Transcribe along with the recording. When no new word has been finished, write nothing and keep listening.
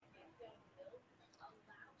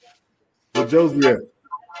Josie at?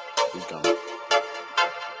 He's coming.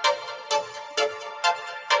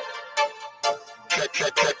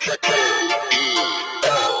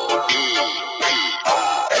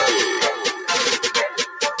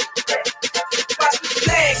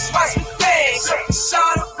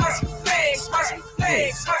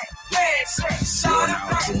 You're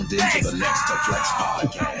now tuned into the Next to Flex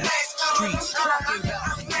podcast. Streets.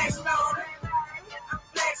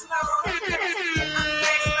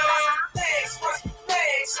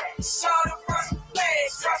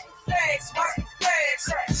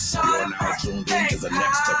 You're now tuned into the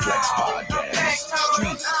Next to Flex podcast.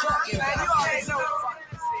 Streets.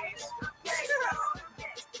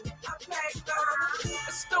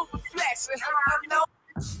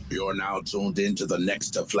 You're now tuned into the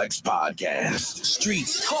Next to Flex podcast.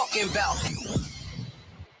 Streets talking about.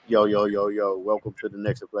 Yo. Welcome to the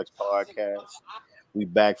Next to Flex podcast. We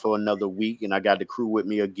back for another week, and I got the crew with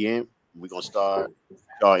me again. We're going to start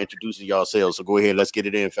y'all introducing yourselves. So go ahead. Let's get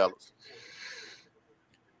it in, fellas.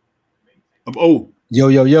 I'm O. Yo.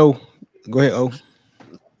 Go ahead, O.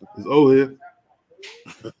 It's O here.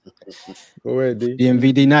 Go ahead, D.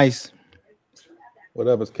 DMVD nice. What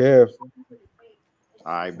up, it's Kev.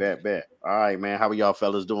 All right, bet. All right, man. How are y'all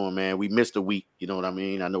fellas doing, man? We missed a week. You know what I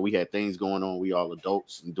mean? I know we had things going on. We all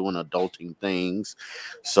adults and doing adulting things.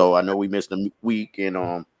 So I know we missed a week.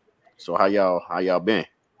 And so how y'all been?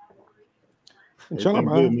 Chilling,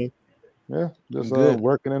 Good, man. Yeah, just Good.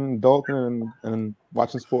 working and adulting and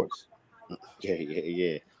watching sports.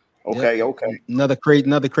 Yeah. Okay. Another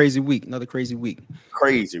crazy week.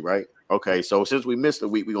 Crazy, right? Okay, so since we missed a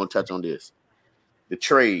week, we're gonna touch on this. The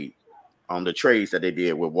trades that they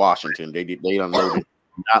did with Washington. They unloaded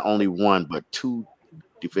not only one but two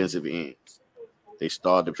defensive ends. They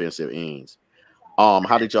starred defensive ends.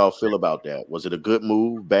 How did y'all feel about that? Was it a good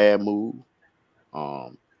move, bad move?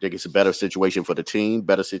 Think it's a better situation for the team,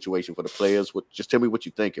 better situation for the players. Just tell me what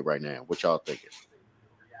you're thinking right now. What y'all thinking?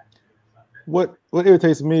 What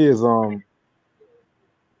irritates me is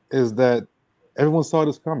that everyone saw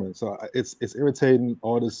this coming. So it's irritating.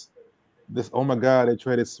 All this. Oh my God! They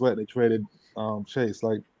traded Sweat. They traded Chase.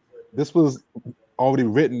 Like this was already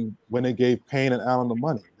written when they gave Payne and Allen the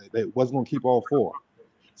money. They wasn't gonna keep all four.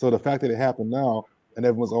 So the fact that it happened now and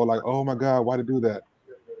everyone's all like, "Oh my God, why to do that?"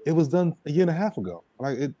 It was done a year and a half ago.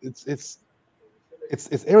 Like it's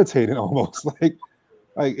irritating almost. like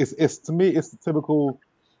it's to me it's the typical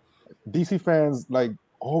DC fans like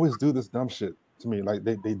always do this dumb shit to me. Like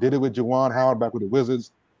they did it with Juwan Howard back with the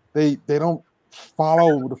Wizards. They don't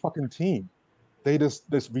follow the fucking team. They just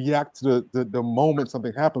react to the moment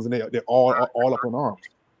something happens and they're all up in arms.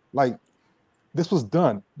 Like this was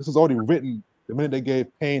done. This was already written the minute they gave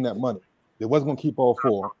Payne that money. They wasn't gonna keep all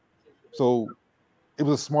four. So it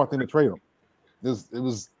was a smart thing to trade them. It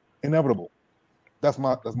was inevitable. That's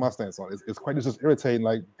my stance on it. It's just irritating.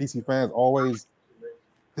 Like DC fans always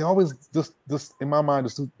just in my mind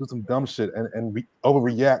just do some dumb shit and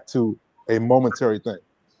overreact to a momentary thing.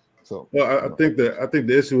 So well, I think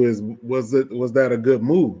the issue is was that a good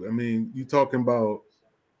move? I mean, you talking about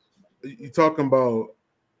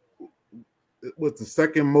what's the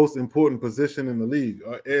second most important position in the league,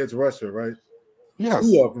 edge rusher, right? Yes.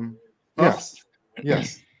 Two of them.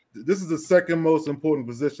 Yes. This is the second most important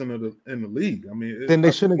position in the league. I mean, then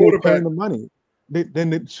they shouldn't have gave Payne the money. Then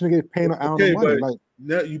they shouldn't have gave Payne or Allen the money. Like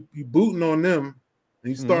now you booting on them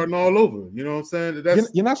and you starting all over. You know what I'm saying?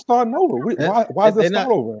 You're not starting over. Why is that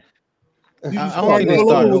start over?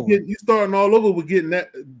 You starting all over with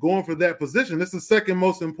going for that position. It's the second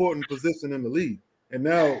most important position in the league, and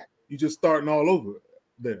now you just starting all over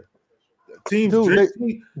there. Teams,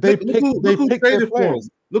 they traded for him.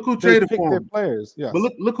 Look who traded for him. Players, yeah.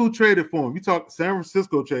 But look who traded for him. You talk San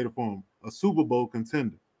Francisco traded for him, a Super Bowl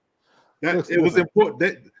contender. It was important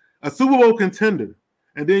that a Super Bowl contender,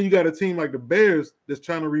 and then you got a team like the Bears that's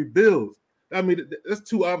trying to rebuild. I mean, that's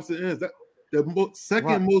two opposite ends. The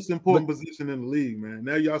second most important position in the league, man.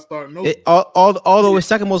 Now y'all starting over. Although it's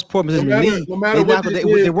second most important position in the league, no matter what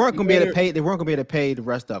they weren't going to be able to pay. They weren't going to be able to pay the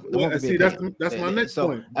rest of it. That's my next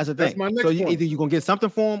point. That's the thing. So either you're going to get something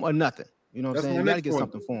for them or nothing. You know what I'm saying? You got to get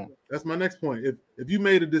something for them. That's my next point. If you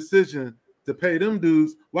made a decision to pay them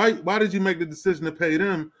dudes, why did you make the decision to pay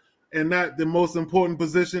them and not the most important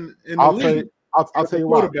position in the league? I'll tell you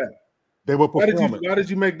why. They were performing. Why did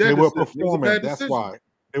you make that? They were decision? performing. That's why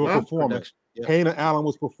they were performing. Yeah. Payne and Allen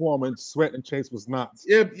was performing. Sweat and Chase was not.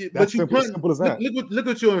 Yeah, that's but you simple as that. Look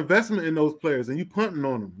at your investment in those players, and you punting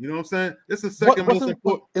on them. You know what I'm saying? It's the second most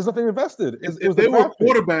important. It's nothing invested. If they were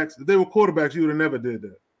quarterbacks, you would have never did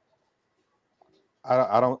that.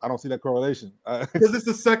 I don't see that correlation because it's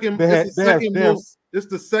the second. It's the second most It's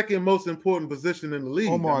the second most important position in the league.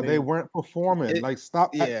 Omar, they weren't performing.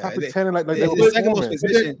 Stop pretending like they were the second performing. most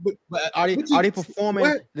position. But are they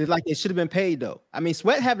performing like they should have been paid though? I mean,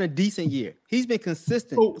 Sweat having a decent year. He's been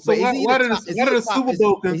consistent. So why did the Super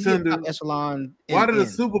Bowl contender echelon? Why did a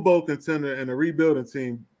Super Bowl contender and a rebuilding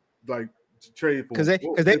team like trade for? Because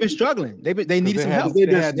they've been struggling. They needed some help. They've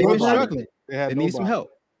been struggling. They need some help.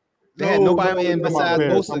 They had nobody in besides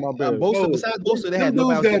Bosa. Besides Bosa, they had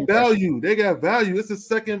nobody. Got value. They got value. It's the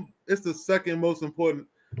second most important.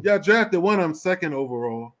 Y'all drafted one of them second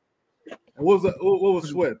overall. And what was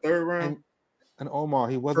Sweat? Third round? And Omar,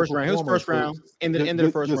 he wasn't first round. He was first round. In the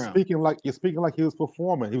first round. You're speaking like he was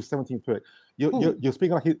performing. He was 17th pick. You're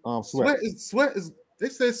speaking like he Sweat is. They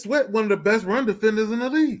said Sweat one of the best run defenders in the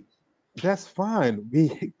league. That's fine.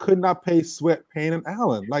 We could not pay Sweat, Payne, and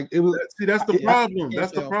Allen. Like it was. See, that's the problem.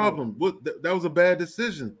 That's the problem. That was a bad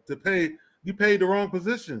decision to pay. You paid the wrong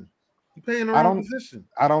position. You paying the wrong position.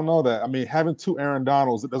 I don't know that. I mean, having two Aaron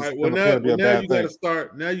Donalds, it doesn't appear to be a bad thing.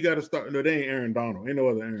 Now you got to start. No, they ain't Aaron Donald. Ain't no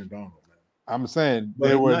other Aaron Donald, man. I'm saying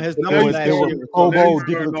they were Pro Bowl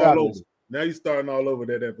defensive tackles. Now you starting all over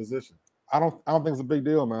that position. I don't think it's a big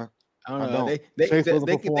deal, man. I don't know.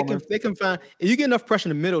 They can find if you get enough pressure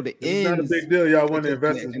in the middle. It's not a big deal. Y'all want to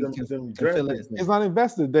invest in them draft picks. It's not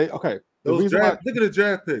invested. Look at the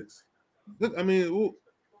draft picks. Look, I mean, you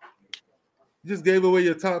just gave away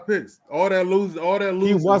your top picks. All that losing.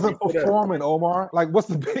 He wasn't performing, Omar. Like, what's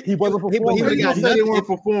the? He wasn't performing. How you gonna say they weren't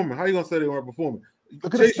performing? How you gonna say they weren't performing?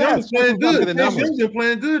 Chase Young was playing good. Chase Young been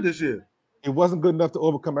playing good this year. It wasn't good enough to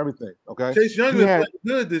overcome everything. Okay. Chase Young been playing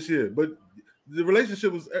good this year, but the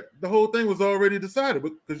relationship the whole thing was already decided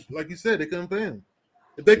because, like you said, they couldn't pay him.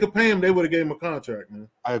 If they could pay him, they would have gave him a contract, man.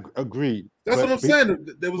 I agreed. That's what I'm saying.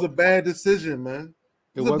 There was a bad decision, man.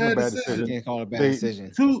 It wasn't a bad decision. You can't call it a bad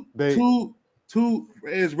decision. Two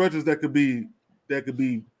edge rushers that could be.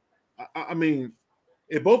 I mean,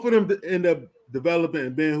 if both of them end up developing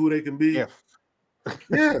and being who they can be,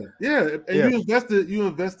 yeah. And you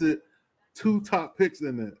invested 2 top picks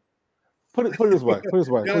in that. Put it this way. You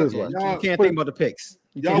can't think about the picks.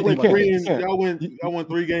 Y'all won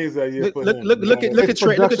 3 games that year.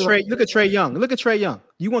 Look at Trey Young. Look at Trey Young.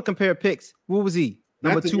 You want to compare picks? What was he?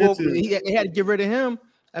 Number 2 over. He had to get rid of him.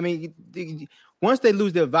 I mean, once they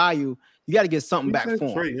lose their value, you got to get something back for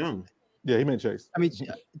him. Trey Young. Yeah, he meant Chase. I mean,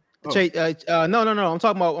 Chase. No. I'm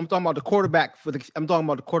talking about the quarterback for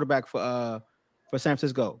San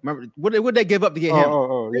Francisco. Remember what they give up to get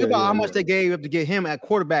him? Think about how much they gave up to get him at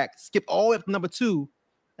quarterback. Skip all the way up to number 2. You know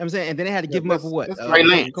what I'm saying, and then they had to give him up for what? Trey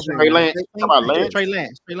Lance. Trey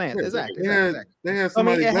Lance. Exactly. They had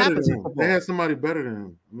somebody better than him. They had somebody better than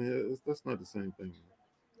him. I mean, that's not the same thing.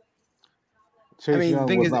 Chase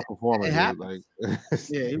Young was not performing.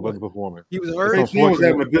 He wasn't performing. He was hurt. He was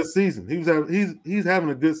having a good season. He's having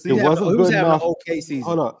a good season. It wasn't good enough. An okay season.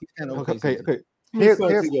 Hold up. Okay. Here's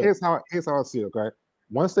how I see it. Okay.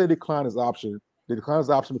 Once they declined his option,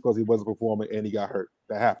 because he wasn't performing and he got hurt.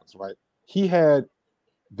 That happens, right? He had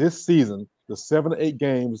this season, the 7 to 8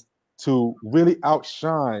 games, to really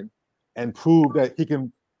outshine and prove that he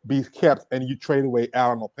can be kept, and you trade away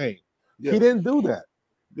Allen or Payne. Yeah. He didn't do that.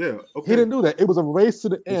 Yeah, okay. He didn't do that. It was a race to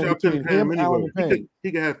the end between him, Allen, and Payne.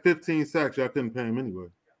 He could have 15 sacks. Y'all couldn't pay him anyway.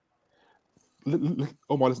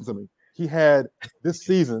 Omar, listen to me. He had this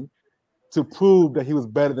season to prove that he was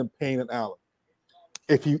better than Payne and Allen.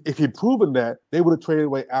 If he'd proven that, they would have traded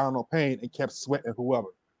away Allen or Payne and kept Sweat and whoever.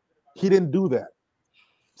 He didn't do that,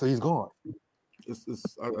 so he's gone. I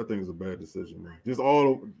think it's a bad decision, man. Just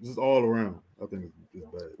all around. I think it's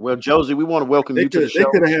bad. Well, Josie, we want to welcome you to the show.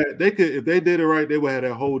 If they did it right, they would have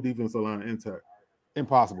that whole defensive line intact.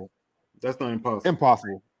 Impossible. That's not impossible.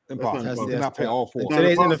 Impossible. They not pay all 4.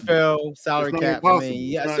 Today's NFL salary cap. I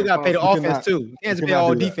mean, you still got to pay the offense too. You can't just pay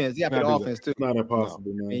all defense. You got to pay the offense too. It's not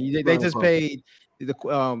impossible, man. And they just paid the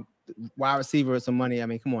wide receiver some money. I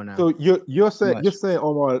mean, come on now. So you're saying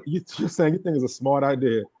Omar, you're saying you think it's a smart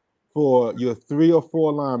idea for your 3 or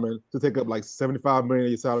 4 linemen to take up like $75 million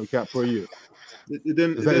of your salary cap per year? It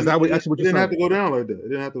didn't. Is that what you're saying? It didn't have to go down like that. It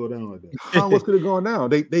didn't have to go down like that. How much could it go down?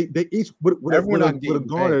 They each would have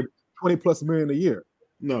garnered $20+ million a year.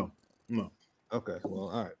 No. Okay, well,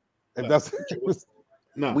 all right. If that's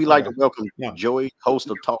no, we like to welcome Joey, host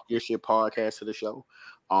of Talk Your Shit podcast, to the show.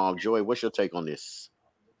 Joey, what's your take on this?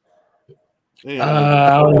 I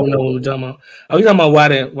don't even know what we're talking about. Are we talking about why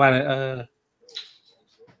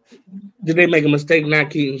did they make a mistake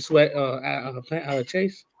not keeping Sweat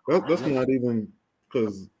Chase? That's not even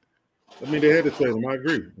because I mean they had to trade him. I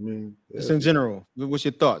agree. I mean, just in general, what's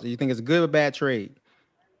your thoughts? Do you think it's a good or bad trade?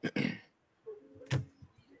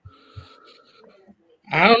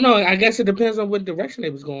 I don't know. I guess it depends on what direction they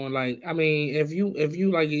was going. Like, I mean, if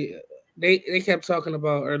you like, they kept talking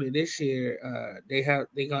about earlier this year. They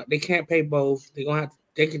can't pay both.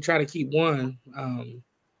 They can try to keep one.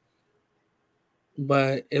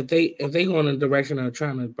 But if they go in the direction of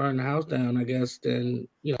trying to burn the house down, I guess then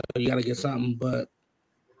you got to get something. But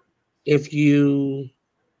if you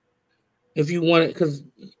want it, because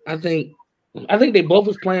I think they both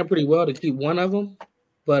was playing pretty well to keep one of them,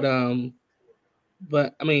 but I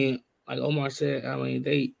mean, like Omar said, I mean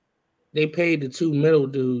they paid the two middle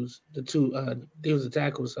dudes, the two defensive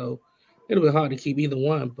tackles, so it'll be hard to keep either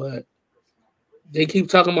one. But they keep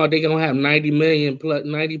talking about they're gonna have 90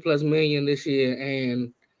 plus million this year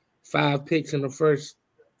and 5 picks in the first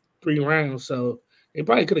 3 rounds, so they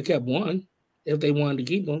probably could have kept one if they wanted to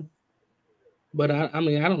keep them. But I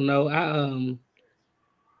mean, I don't know.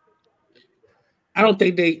 I don't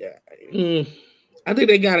think they. I think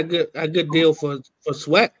they got a good deal for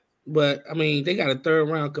Sweat, but I mean, they got a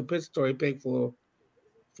 3rd round compensatory pick for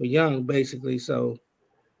Young, basically. So,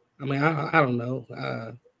 I mean, I don't know.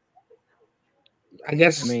 I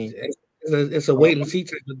guess it's a wait and see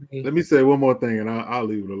type of thing. Let me say one more thing, and I'll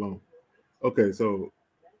leave it alone. Okay, so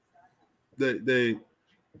they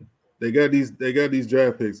got these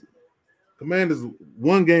draft picks. Commanders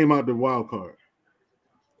 1 game out the wild card,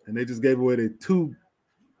 and they just gave away their two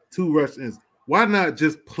rush ins. Why not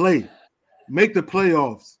just play? Make the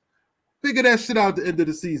playoffs. Figure that shit out at the end of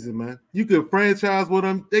the season, man. You can franchise with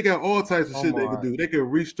them. They got all types of shit they can do. They can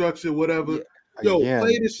restructure whatever. Yeah.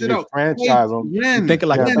 Play this shit out. Franchise them. Thinking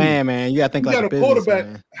like a fan, man. You got to think like a business, quarterback.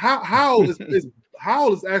 Man.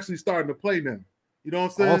 Howell is actually starting to play now. You know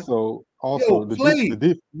what I'm saying? Also, the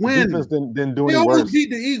defense didn't do any worse. They almost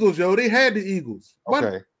beat the Eagles, yo. They had the Eagles.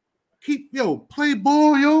 Okay. Play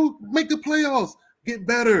ball, yo. Make the playoffs. Get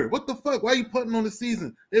better. What the fuck? Why are you putting on the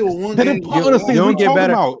season? They were 1 game. You don't get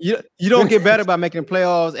better. You don't get better by making the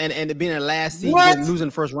playoffs and it being the last season and losing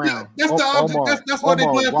the first round. That's the object. That's why they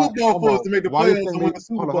play football for us to make the playoffs and win the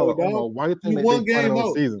Super Bowl, dog. Why you think they 1 game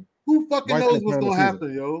out? Who fucking knows what's gonna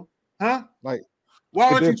happen, yo? Huh? Like,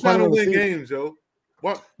 why aren't you trying to win games, yo?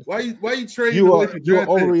 Why you trading? You're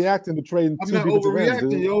overreacting to trading. I'm not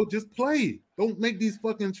overreacting, yo. Just play. Don't make these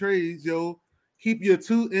fucking trades, yo. Keep your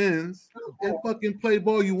 2 ends and fucking play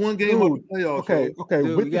ball. You 1 game of the playoffs. Okay.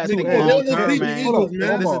 Dude, you got to think long term,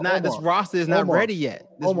 man. This roster is not ready yet.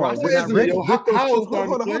 This roster is not ready.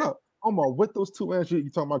 Hold on. With those 2 ends you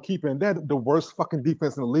talking about keeping, they're the worst fucking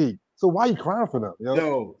defense in the league. So why are you crying for them?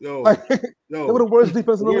 Yo. They were the worst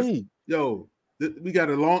defense in the league. Yo, we got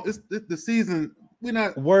a long. It's the season. We're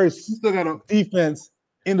not worst. We still got a defense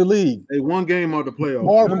in the league. They 1 game of the playoffs.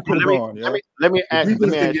 Let me ask. The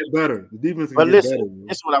defense can get better. The defense can but get listen, better.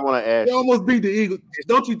 This is what I want to ask. They almost beat the Eagles.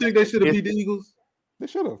 Don't you think they should have beat the Eagles? They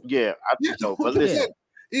should have. Yeah, I think so. But listen,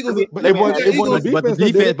 Eagles. But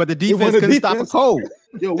the defense couldn't stop a cold.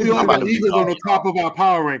 Yo, we all got the Eagles on the top of our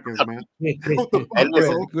power rankings, man. What the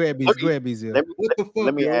fuck? Go ahead, BZ. What the fuck?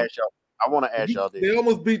 Let me ask y'all. I want to ask y'all this. They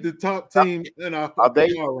almost beat the top team in our power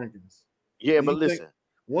rankings. Yeah, but listen.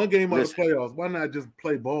 1 game out of the playoffs. Why not just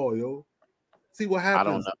play ball, yo? See what happens.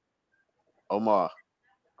 I don't know. Omar.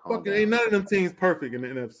 Fucking ain't none of them teams perfect in the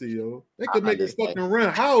NFC, yo. They could make a fucking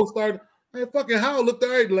run. Howell started. Man, fucking Howell looked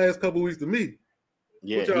all right the last couple weeks to me.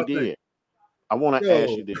 Yeah, he did. I want to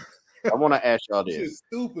ask you this. I want to ask y'all this. Shit's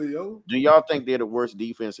stupid, yo. Do y'all think they're the worst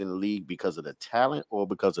defense in the league because of the talent or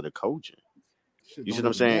because of the coaching? You see what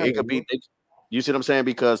I'm saying? It could be. You see what I'm saying?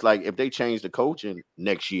 Because like if they change the coaching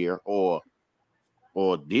next year or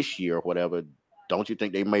this year or whatever, don't you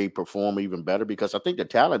think they may perform even better? Because I think the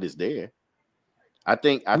talent is there. I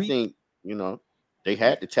think they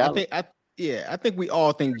had the talent. I think we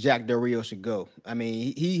all think Jack Del Rio should go. I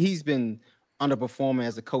mean, he's been underperforming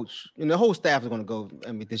as a coach. The whole staff is going to go.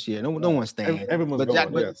 I mean, this year, no one's staying. Everyone's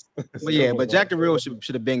going. But Jack Del Rio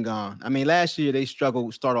should have been gone. I mean, last year they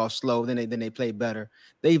struggled, start off slow, then they played better.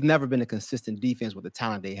 They've never been a consistent defense with the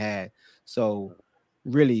talent they had. So,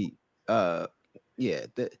 really,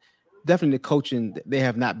 definitely the coaching, they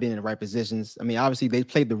have not been in the right positions. I mean, obviously they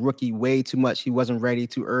played the rookie way too much. He wasn't ready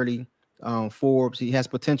too early. Forbes, he has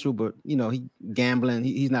potential, but he gambling.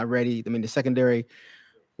 He's not ready. I mean, the secondary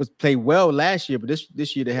was played well last year, but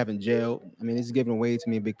this year they haven't gelled. I mean, he's giving away too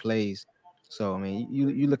many big plays. So I mean,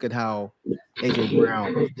 you look at how AJ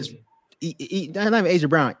Brown, not even AJ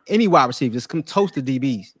Brown, any wide receiver just come toast the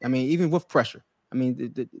DBs. I mean, even with pressure. I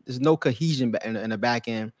mean, there's no cohesion in the back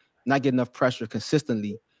end. Not getting enough pressure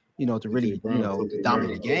consistently, to really, to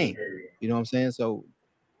dominate the game. You know what I'm saying? So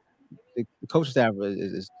the coaching staff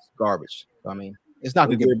is garbage. I mean, it's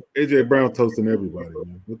not gonna AJ Brown toasting everybody,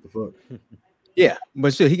 man. What the fuck? Yeah,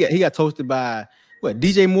 but still, he got toasted by What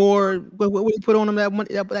DJ Moore? What he put on him that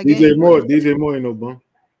DJ game? DJ Moore ain't no bum.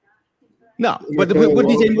 No, but what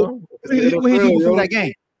DJ Moore? What he do before that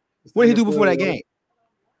game? What did he do before that game?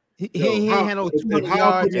 He ain't had no 200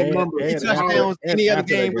 yards. He touchdowns any other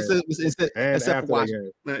game except for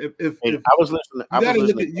Washington. You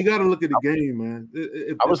got to look at the game, man.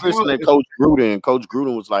 I was listening to Coach Gruden, and Coach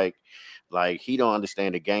Gruden was like he don't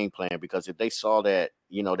understand the game plan, because if they saw that,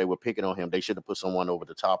 you know, they were picking on him, they should have put someone over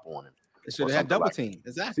the top on him. They should have had double team.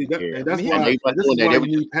 Exactly. That's why you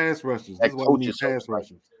need pass rushers. This is why you need pass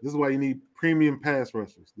rushers. This is why you need premium pass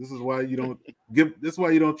rushers. This is why you don't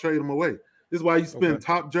trade them away. This is why you spend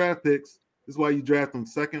top draft picks. This is why you draft them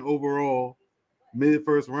second overall,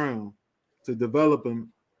 mid-first round, to develop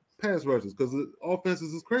them pass rushers, because the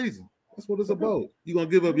offenses is crazy. That's what it's about. You're going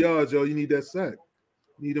to give up yards, yo. You need that sack.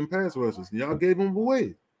 You need them pass rushers. Y'all gave them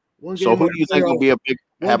away. So who do you think will be a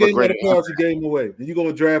great playoffs? You gave them away. And you're going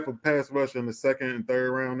to draft a pass rusher in the second and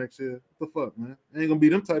third round next year? What the fuck, man? Ain't going to be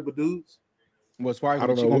them type of dudes. Well, it's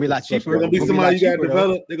probably going to be a lot cheaper. They're going to be somebody you got to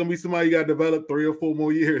develop. They're going to be somebody you got to develop 3 or 4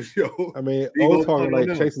 more years, yo. I mean, old talking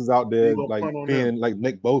like Chase is out there like being like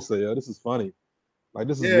Nick Bosa. Yo, this is funny. Like,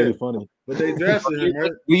 this is really funny. But they drafted him,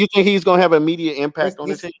 right? Do you think he's going to have immediate impact on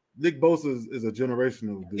the team? Nick Bosa is a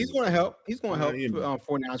generational dude. He's going to help. He's going to help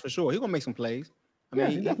 49ers for sure. He's going to make some plays. I mean,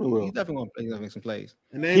 he definitely will. He's definitely going to make some plays.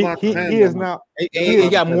 And he is now. He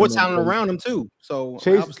got more talent around him too. So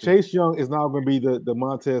Chase Young is now going to be the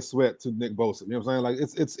Montez Sweat to Nick Bosa. You know what I'm saying?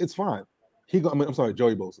 Like it's fine. I'm sorry,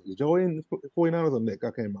 Joey Bosa. Is Joey in the 49ers or Nick?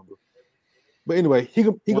 I can't remember. But anyway, he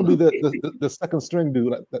gonna be the second string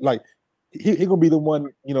dude. Like he gonna be the one,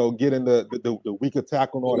 you know, getting the weaker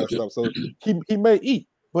tackle and all that stuff. So he may eat,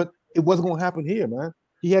 but it wasn't gonna happen here, man.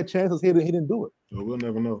 He had chances here, he didn't do it. So we'll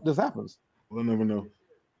never know. This happens. We'll never know.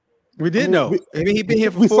 We did know. I mean, he's been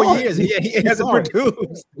here for 4 years. He hasn't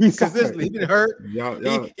produced consistently. He's been hurt.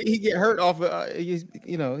 He get hurt off. He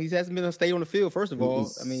hasn't been on stay on the field. First of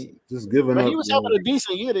all, I mean, just giving up. He was having a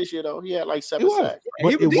decent year this year, though. He had like 7 sacks.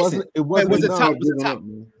 But it wasn't. It wasn't. Top y'all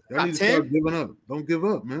need to start giving up. Don't give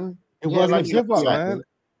up, man. It wasn't a give up, man.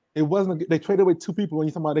 It wasn't. They traded away 2 people when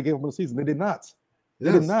you somebody gave up the season. They did not.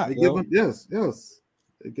 They did not. Yes.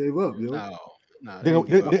 They gave up, yo. No, they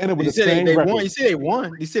end up with the same record. You said they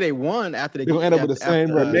won. You said they won after they. They're gonna end up with the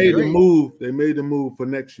same record. They made the move for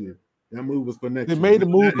next year. That move was for next year. They made the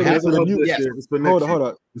move for the new. Yes. Hold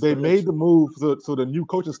on. They made the move so the new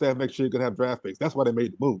coaching staff next year could have draft picks. That's why they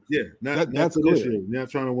made the move. Yeah, that's this year. You're not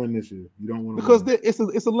trying to win this year. You don't want to because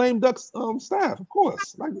it's a lame duck staff, of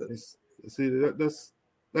course. Like this. See, that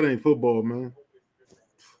ain't football, man.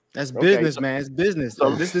 That's business, man. It's business.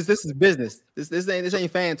 So this is business. This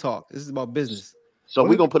ain't fan talk. This is about business. So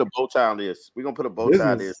we're gonna put a bow tie on this. We're gonna put a bow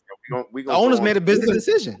tie on this. We gonna the owners made a business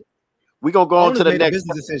decision. We're gonna go on to the next.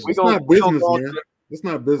 It's not business, man. It's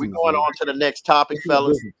not business. We're going on to the next topic,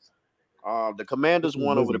 fellas. The Commanders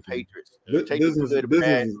won over the Patriots. Business is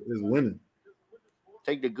winning.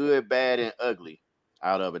 Take the good, bad, and ugly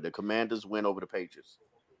out of it. The Commanders win over the Patriots.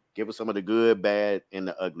 Give us some of the good, bad, and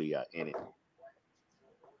the ugly in it.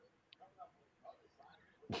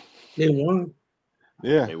 They won.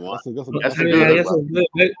 Yeah, they won. That's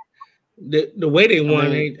the way they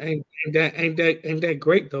won ain't that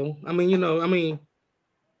great though. I mean,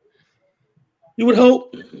 you would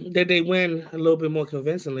hope that they win a little bit more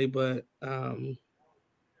convincingly, but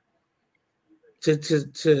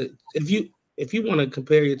if you want to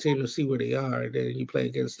compare your team to see where they are, then you play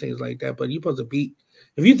against teams like that. But you're supposed to beat.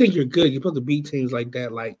 If you think you're good, you're supposed to beat teams like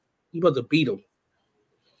that. Like you're supposed to beat them.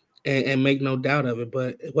 And make no doubt of it,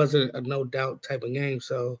 but it wasn't a no doubt type of game.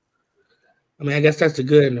 So, I mean, I guess that's the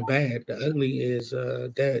good and the bad. The ugly is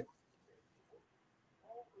that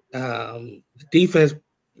defense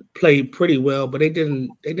played pretty well, but they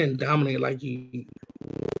didn't dominate like you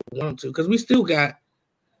want to. Because we still got,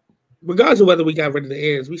 regardless of whether we got rid of the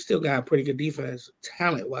Ayers, we still got a pretty good defense,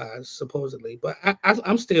 talent wise, supposedly. But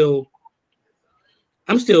I'm still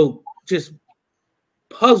just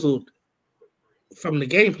puzzled from the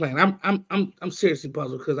game plan. I'm seriously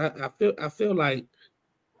puzzled because I feel like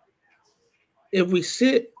if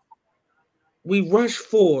we rush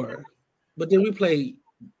 4, but then we play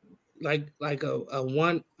like a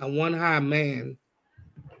one high man.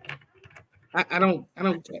 I don't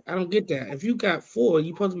get that. If you got 4,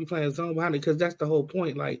 you're supposed to be playing zone behind it because that's the whole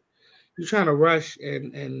point. Like you're trying to rush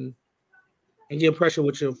and get pressure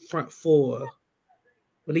with your front 4,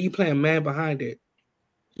 but then you playing man behind it.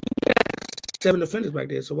 7 defenders back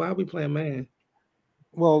there, so why are we playing man?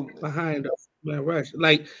 Well, behind man rush,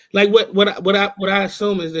 like what I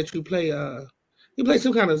assume is that you play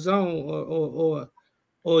some kind of zone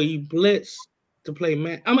or you blitz to play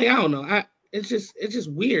man. I mean, I don't know. it's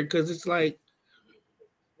just weird because it's like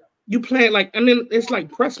you playing like, and then it's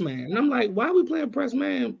like press man, and I'm like, why are we playing press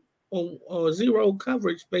man or zero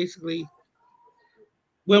coverage basically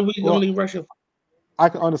when we only rushing? I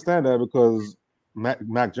can understand that because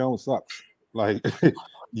Mac Jones sucks. Like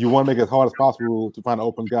you want to make it as hard as possible to find an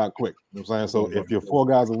open guy quick. You know what I'm saying? So if your 4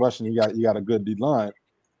 guys are rushing, you got a good D line.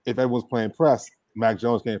 If everyone's playing press, Mac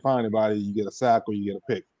Jones can't find anybody. You get a sack or you get a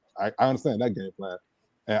pick. I understand that game plan,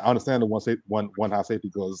 and I understand the one high safety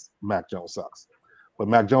because Mac Jones sucks. But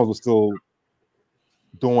Mac Jones was still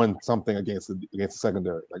doing something against the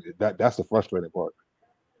secondary. Like that's the frustrating part.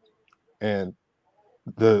 And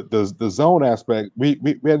the zone aspect, we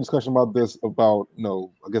had a discussion about this about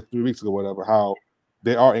I guess 3 weeks ago, whatever, how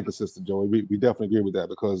they are inconsistent, Joey. We definitely agree with that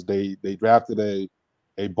because they drafted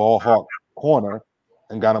a ball hawk corner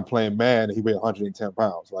and got him playing man, and he weighed 110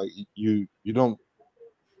 pounds. Like you don't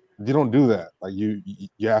do that. Like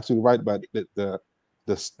you're absolutely right about the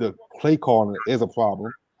play calling is a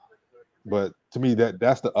problem. But to me,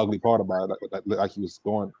 that's the ugly part about it. Like he was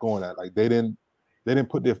going at. Like they didn't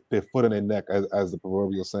put their foot in their neck, as the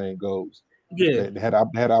proverbial saying goes. Yeah, they had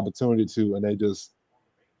opportunity to, and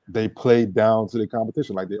they played down to the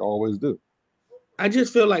competition like they always do. I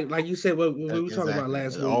just feel like you said what we were talking about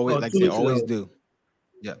last week. Always, like they always do.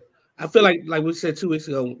 Yeah, I feel like we said 2 weeks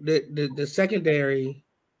ago, the secondary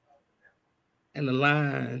and the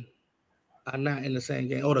line are not in the same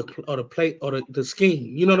game, or the play or the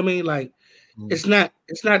scheme. You know what I mean? Like it's not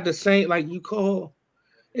the same. Like you call,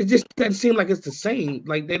 it just doesn't seem like it's the same.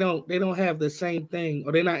 Like they don't have the same thing,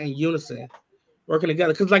 or they're not in unison working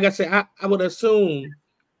together. Because like I said, I would assume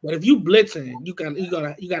that if you blitzing, you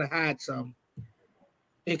gotta hide some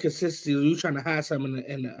inconsistency. You trying to hide some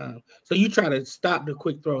in the so you try to stop the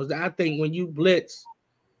quick throws. I think when you blitz,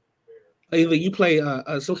 either you play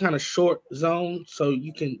some kind of short zone so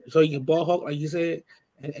you can ball hawk like you said,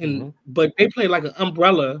 and but they play like an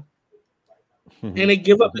umbrella, and they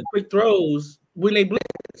give up the quick throws when they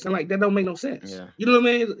blitz, and like that don't make no sense. Yeah. You know what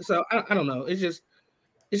I mean? So I don't know. It's just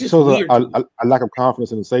weird. A lack of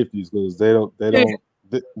confidence in the safeties because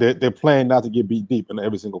they're playing not to get beat deep in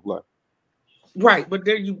every single play. Right, but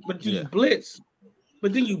then you blitz,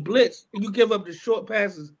 and you give up the short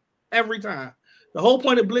passes every time. The whole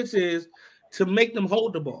point of blitz is to make them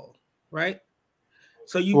hold the ball, right?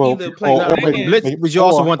 So you either play blitz, but you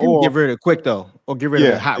also want them to get rid of it quick though, or get rid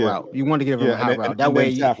of the hot route. You want to get rid of the hot route that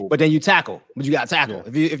way. But then you tackle, but you got to tackle.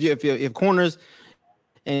 Yeah. If corners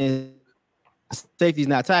and safety's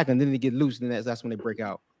not tackling, then they get loose, and that's when they break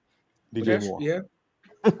out. DJ Moore,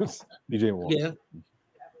 DJ Moore, yeah.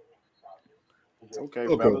 Okay.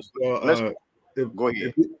 Well, go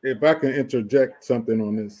ahead. If I can interject something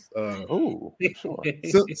on this, sure.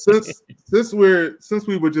 Since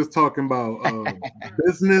we were just talking about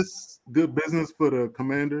good business for the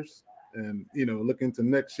Commanders, and looking to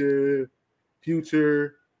next year,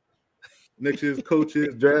 future, next year's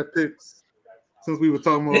coaches, draft picks. Since we were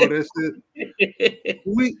talking about all that shit,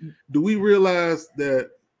 do we realize that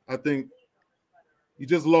I think you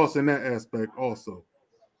just lost in that aspect also?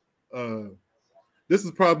 This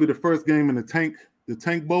is probably the first game in the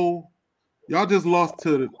Tank Bowl. Y'all just lost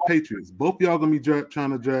to the Patriots. Both y'all gonna be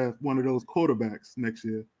trying to draft one of those quarterbacks next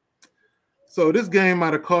year. So this game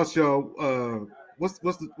might have cost y'all. What's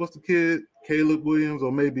the kid? Caleb Williams,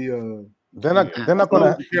 or maybe They're not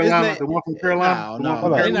gonna. The one from Carolina.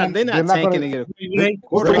 No, they're not tanking to get a.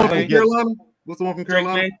 What's the one from Carolina? What's the one from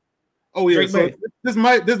Carolina? Oh yeah. So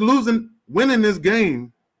winning this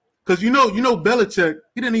game. Because you know Belichick,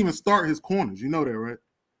 he didn't even start his corners. You know that, right?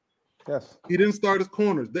 Yes. He didn't start his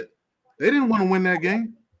corners. They didn't want to win that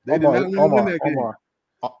game. They did not want to win that game.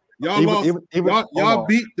 Y'all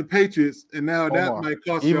beat the Patriots, and now that might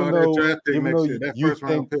cost y'all that draft pick next year. That first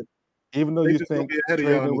round pick. Even though you think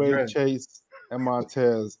trading away Chase and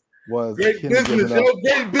Montez was great business,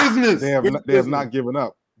 great business. They have not given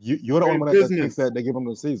up. You're the only one that thinks that they give them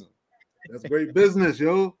the season. That's great business,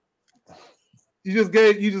 yo. You just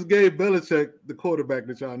gave Belichick the quarterback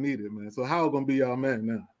that y'all needed, man. So how gonna be y'all man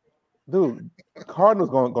now? Dude, Cardinals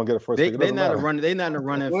gonna get a first pick. They're not in the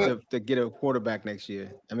running to get a quarterback next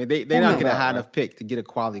year. I mean, they're not getting a high enough pick to get a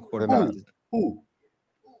quality quarterback. Who?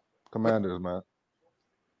 Commanders, man.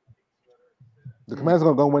 The Commanders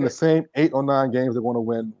are gonna win the same 8 or 9 games they're gonna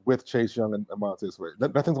win with Chase Young and Montez Sweat.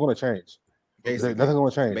 Nothing's gonna change. Nothing's gonna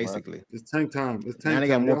change. Basically, man. It's tank time. It's tank now time. They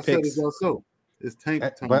got more picks. It's tank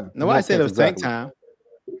time. But nobody said it was tank time.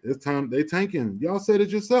 It's time. They tanking. Y'all said it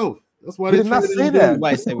yourself. That's why they did not say that.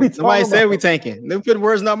 Nobody said we tanking. They put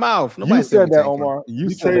words in our mouth. Nobody said that, Omar. You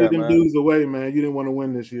traded them dudes away, man. You didn't want to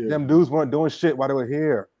win this year. Them dudes weren't doing shit while they were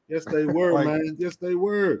here. Yes, they were, man. Yes, they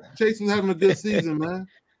were. Chase was having a good season, man.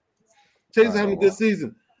 Chase was having a good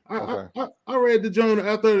season. I read the journal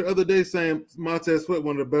after the other day saying Montez Sweat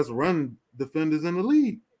one of the best run defenders in the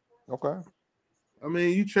league. Okay. I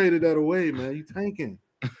mean, you traded that away, man. You tanking.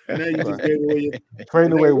 And now you just gave away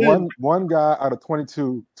trading away one guy out of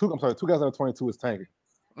 22. Two guys out of 22 is tanking.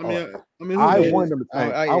 I mean, I wanted them to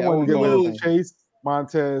tank. I wanted to get rid of Chase,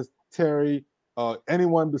 Montez, Terry,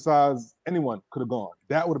 anyone besides anyone could have gone.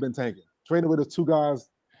 That would have been tanking. Trading away those two guys,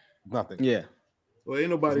 nothing. Yeah. Well,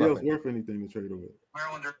 ain't nobody else worth anything to trade away.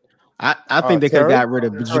 I think they could have got rid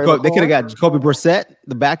of Jacoby. They could have got Jacoby Brissett,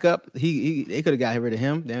 the backup. They could have got rid of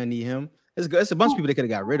him. They don't need him. It's a bunch of people they could have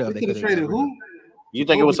got rid of. They could have traded who? You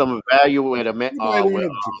think it was some value in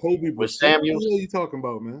Jacoby with Samuel? What are you talking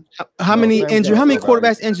about, man? How many injured? How many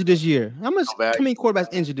quarterbacks injured this year? How many quarterbacks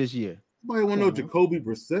injured this year? Somebody want to know Jacoby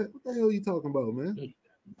Brissett? What the hell are you talking about, man?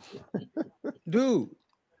 Dude.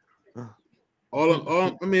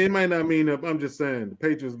 I mean, it might not mean up. I'm just saying the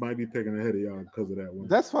Patriots might be picking ahead of y'all because of that one.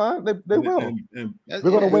 That's fine. They will. We're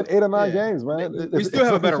going to win 8 or 9 games, man. We still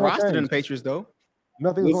have a better roster than the Patriots, though.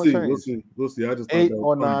 Nothing's going to change. We'll see. I just 8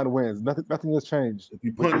 or 9 wins. Nothing has changed. If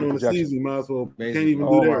you punting on the season, you might as well. Can't even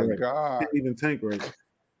do that. Right. God. Can't even tank right.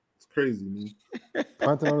 It's crazy, man.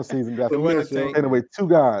 Punting on the season. Anyway, 2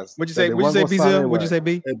 guys. What'd you say? B-Zil? What'd you say,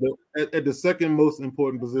 B? At the second most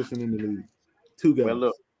important position in the league. 2 guys. Well,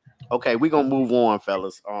 look. Okay, we're gonna move on,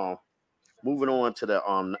 fellas. Moving on to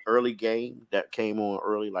the early game that came on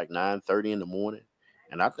early, like 9:30 in the morning,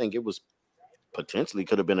 and I think it was potentially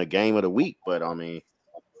could have been a game of the week, but I mean,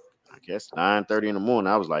 I guess 9:30 in the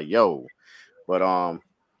morning. I was like, yo, but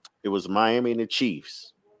it was Miami and the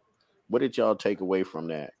Chiefs. What did y'all take away from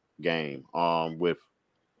that game? With,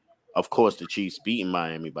 of course, the Chiefs beating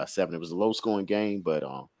Miami by 7. It was a low scoring game, but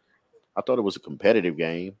I thought it was a competitive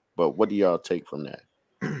game. But what do y'all take from that?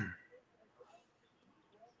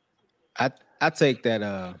 I take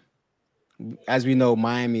that as we know,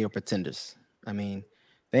 Miami are pretenders. I mean,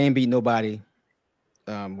 they ain't beat nobody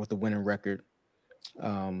with a winning record.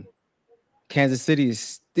 Kansas City is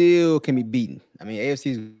still can be beaten. I mean,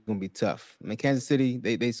 AFC is gonna be tough. I mean, Kansas City,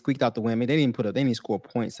 they squeaked out the win. I mean, they didn't score a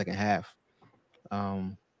point second half.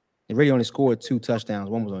 They really only scored 2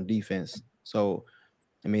 touchdowns. One was on defense. So,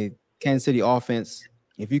 I mean, Kansas City offense,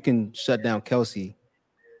 if you can shut down Kelsey,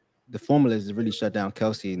 the formula is to really shut down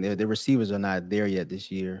Kelsey, and their receivers are not there yet this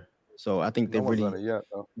year. So I think they've really. Yet,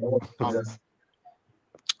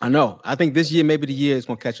 I know. I think this year, maybe the year is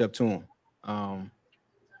going to catch up to them.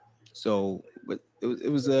 So it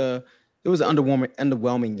was an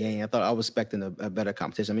underwhelming game. I thought I was expecting a better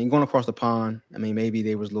competition. I mean, going across the pond. I mean, maybe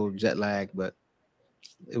there was a little jet lag, but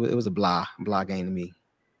it was a blah game to me.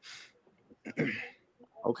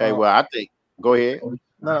 Okay, well, I think. Go ahead.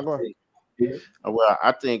 No, go ahead. Well,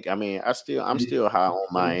 I think. I mean, I'm still high on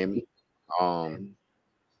Miami.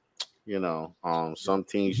 Some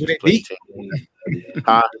teams just play teams.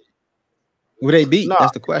 Would they beat? No.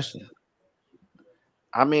 That's the question.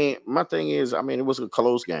 I mean, my thing is, it was a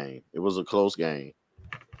close game.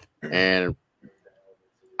 And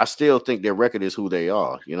I still think their record is who they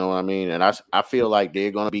are. You know what I mean? And I feel like they're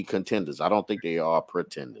going to be contenders. I don't think they are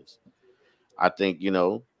pretenders. I think,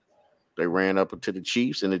 they ran up to the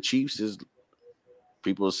Chiefs, and the Chiefs is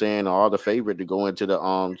people are saying are the favorite to go into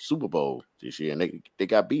the Super Bowl this year, and they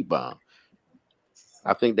got beat by them.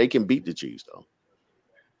 I think they can beat the Chiefs though.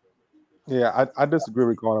 Yeah, I disagree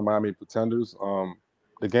with calling Miami pretenders.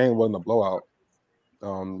 The game wasn't a blowout.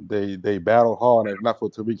 They battled hard, and if not for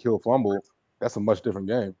Tyreek Hill fumble, that's a much different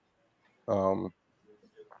game.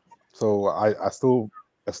 So I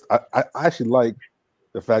actually like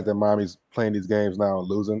the fact that Miami's playing these games now and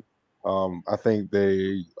losing. I think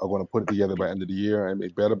they are going to put it together by the end of the year and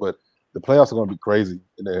make better, but the playoffs are going to be crazy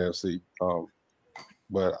in the AFC.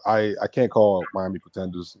 But I can't call Miami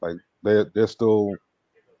pretenders. Like they're still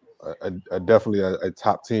definitely a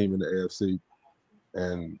top team in the AFC,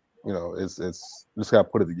 and it's just got to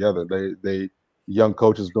put it together. They young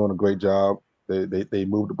coaches doing a great job. They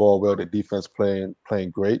move the ball well. Their defense playing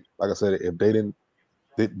great. Like I said, if they didn't.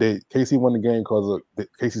 KC won the game because of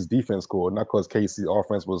KC's defense scored, not because KC's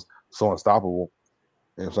offense was so unstoppable.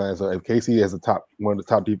 You know what I'm saying? So if KC has one of the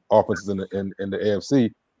top deep offenses in the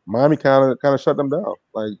AFC, Miami kind of shut them down.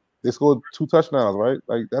 Like they scored 2 touchdowns, right?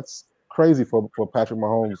 Like that's crazy for Patrick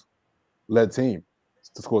Mahomes led team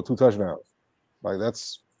to score 2 touchdowns. Like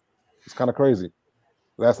it's kind of crazy.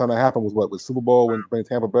 Last time that happened was with Super Bowl when playing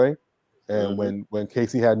Tampa Bay, and when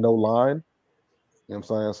KC had no line. You know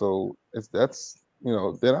what I'm saying? So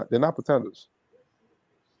they're not pretenders.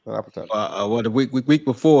 They're not pretenders. Well, the week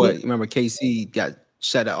before, remember KC got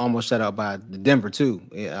almost shut out by Denver too.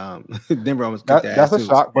 Denver almost that's a too.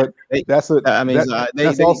 shock, but that's a. I mean,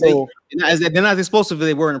 that's also they're not as explosive as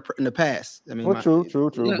they were in the past. I mean, well, true.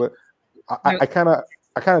 No. But I kind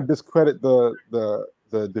of discredit the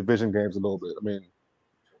division games a little bit. I mean,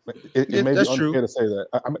 it may be unfair to say that.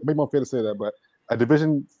 It may be unfair to say that, but a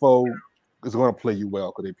division foe is going to play you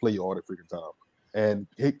well because they play you all the freaking time. And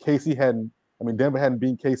Denver hadn't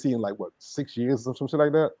beaten KC in like what 6 years or some shit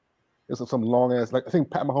like that. It's some long ass. Like I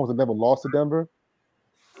think Pat Mahomes had never lost to Denver.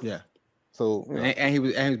 Yeah. So and he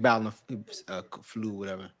was battling a flu,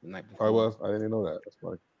 whatever. The night before. I was. I didn't know that. That's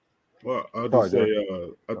funny. Well, I'll just say,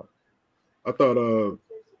 I thought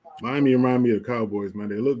Miami reminded me of Cowboys, man.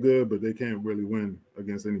 They look good, but they can't really win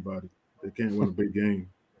against anybody. They can't win a big game.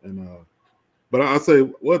 And but I'll say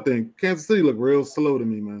one thing: Kansas City look real slow to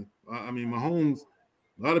me, man. I mean, Mahomes.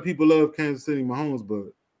 A lot of people love Kansas City Mahomes,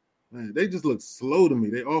 but man, they just look slow to me.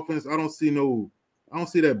 They offense, I don't see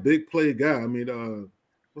that big play guy. I mean,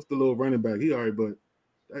 what's the little running back? He all right, but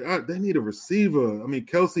they need a receiver. I mean,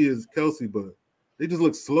 Kelsey is Kelsey, but they just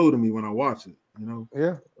look slow to me when I watch it. You know?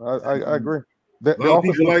 Yeah, I agree. A lot of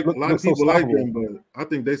people like them, but I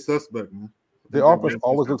think they suspect, man. The offense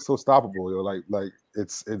always looks so stoppable, yo. Like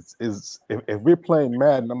it's if we're playing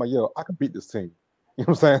Madden, I'm like, yo, I can beat this team. You know what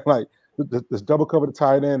I'm saying? Like just double cover the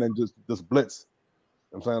tight end and just blitz.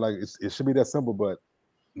 I'm saying like it should be that simple, but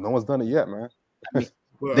no one's done it yet, man.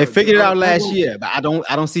 Well, they figured it out last year, but I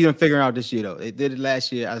don't see them figuring out this year though. They did it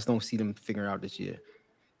last year. I just don't see them figuring out this year.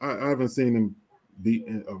 I haven't seen them beat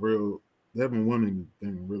a real. They haven't won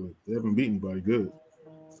anything really. They haven't beat anybody good.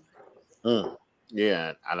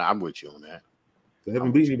 Yeah, I'm with you on that. They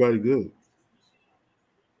haven't beat anybody good.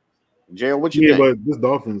 Jail, what you think? But this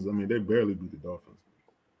Dolphins, I mean, they barely beat the Dolphins.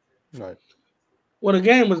 Right. Well, the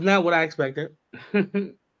game was not what I expected.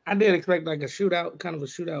 I did expect like a shootout, kind of a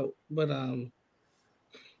shootout, but I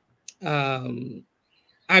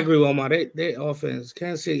agree with Omar. Their offense,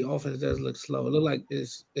 Kansas City offense does look slow. It look like it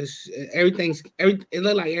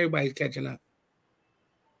look like everybody's catching up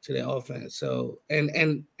to their offense. So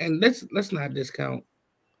and let's not discount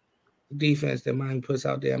the defense that Miami puts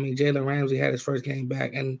out there. I mean, Jalen Ramsey had his first game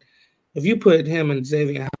back, and if you put him and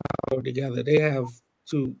Xavier Howard together, they have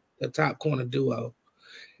a top corner duo.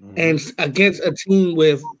 Mm-hmm. And against a team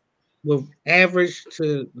with average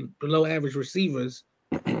to below average receivers,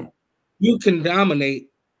 you can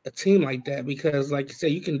dominate a team like that because, like you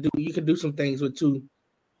said, you can do some things with two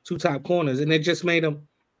top corners, and it just made them,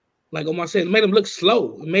 like Omar said, it made them look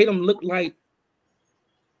slow. It made them look like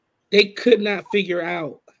they could not figure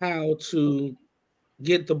out how to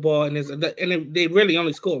get the ball, and they really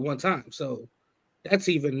only scored one time, so that's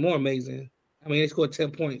even more amazing. I mean, they scored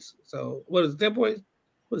 10 points. So what is 10 points?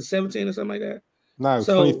 Was it 17 or something like that? No, it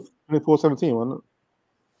was 24-17, wasn't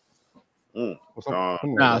it?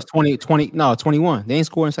 No, it's 20. No, 21. They ain't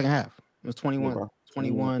scored in the second half. It was 21.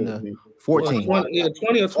 21 to 14.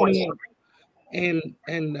 20 or 21. And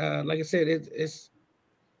like I said, it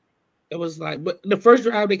was like, but the first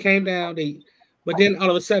drive they came down, but then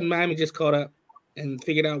all of a sudden Miami just caught up and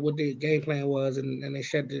figured out what the game plan was, and they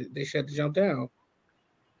shut the jump down.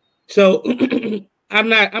 So I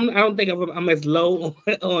don't think I'm as low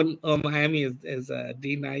on Miami as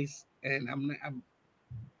D Nice, and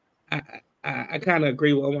I kind of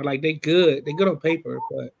agree with them. Like they're good on paper,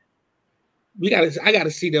 but I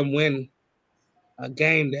gotta see them win a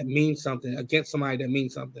game that means something against somebody that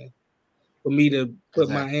means something for me to put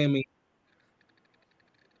Miami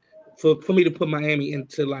for me to put Miami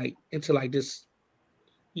into like this,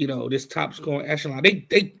 this top scoring echelon.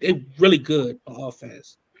 They really good on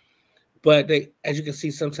offense. But they, as you can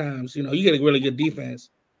see, sometimes you get a really good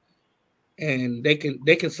defense, and they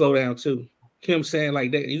can slow down too. You know what I'm saying?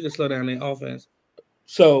 Like you can slow down their offense.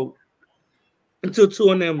 So until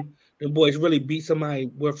two of them boys really beat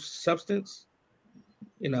somebody with substance,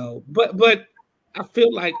 But I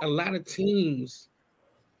feel like a lot of teams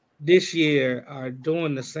this year are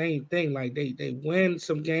doing the same thing. Like they win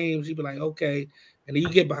some games, you be like, okay, and then you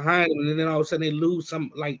get behind them, and then all of a sudden they lose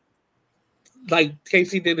some like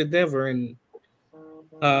KC did at Denver, and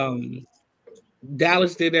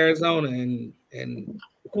Dallas did Arizona, and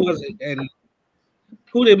who was it? And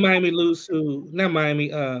who did Miami lose to? Not Miami,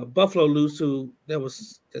 Buffalo lose to. That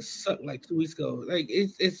sucked like 2 weeks ago. Like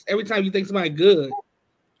it's every time you think somebody good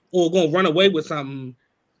or gonna run away with something,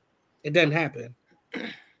 it doesn't happen.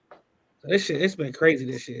 So this shit, it's been crazy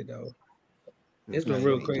this year though. It's been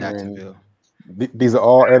real crazy. These are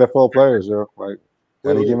all NFL players, yo. Like.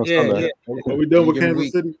 Are we done with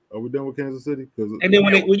Kansas City? And then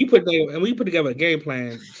when you put together a game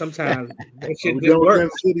plan, sometimes that shit just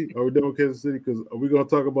works. Are we done with Kansas City? Because are we going to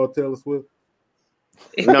talk about Taylor Swift?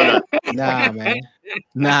 No. Nah, man.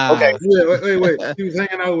 Nah. Okay. Yeah, wait. She was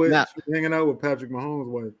hanging out with Patrick Mahomes'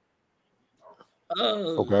 wife.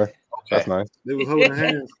 Okay. That's nice. They was holding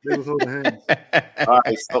hands. All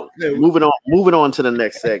right, so moving on to the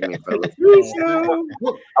next segment, fellas.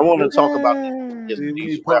 I want to talk about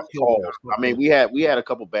these ref calls. I mean, we had a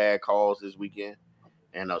couple bad calls this weekend,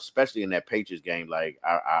 and especially in that Patriots game. Like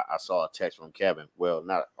I saw a text from Kevin. Well,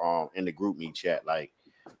 not in the group me chat. Like,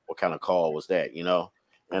 what kind of call was that? You know,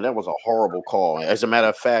 and that was a horrible call. As a matter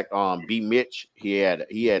of fact, B Mitch he had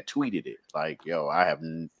tweeted it like, "Yo, I have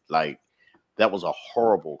like." That was a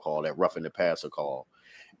horrible call, that roughing the passer call.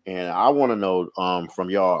 And I want to know from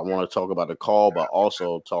y'all, I want to talk about the call, but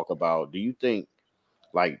also talk about, do you think,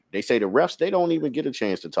 like they say the refs, they don't even get a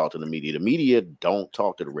chance to talk to the media. The media don't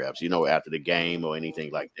talk to the refs, you know, after the game or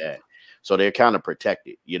anything like that. So they're kind of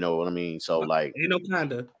protected, you know what I mean? So like, you know,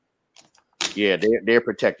 kind of. Yeah, they're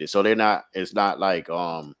protected. So they're not, it's not like they're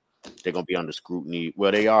going to be under scrutiny.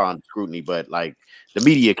 Well, they are under scrutiny, but like the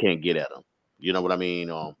media can't get at them. You know what I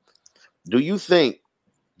mean? Do you think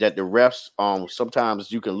that the refs,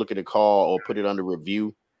 sometimes you can look at a call or put it under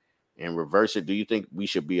review and reverse it? Do you think we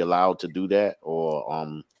should be allowed to do that, or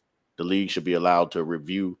the league should be allowed to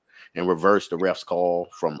review and reverse the refs call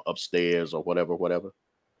from upstairs or whatever?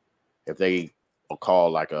 If they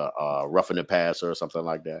call like a roughing the passer or something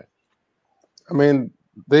like that. I mean,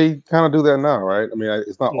 they kind of do that now, right? I mean,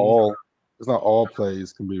 it's not all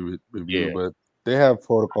plays can be reviewed, but they have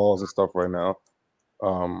protocols and stuff right now.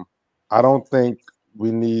 I don't think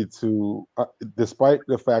we need to, despite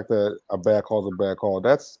the fact that a bad call is a bad call,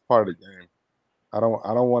 that's part of the game. I don't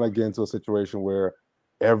want to get into a situation where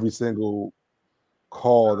every single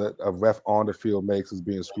call that a ref on the field makes is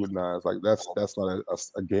being scrutinized. Like that's not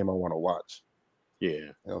a game I want to watch. Yeah,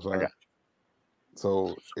 you know what I'm saying?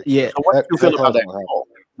 So yeah. So what did you feel about that call?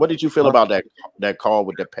 What did you feel about that call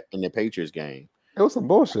with in the Patriots game? It was some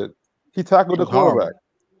bullshit. He tackled the quarterback.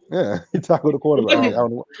 Yeah, he tackled the quarterback. It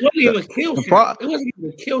wasn't even a kill shot. It wasn't even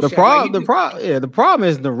a kill shot. The problem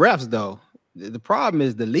is the refs, though. The problem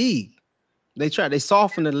is the league. They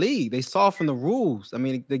soften the league. They soften the rules. I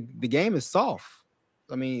mean, the game is soft.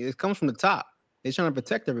 I mean, it comes from the top. They're trying to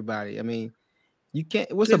protect everybody. I mean, you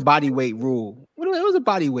can't. What's a body weight rule? What was a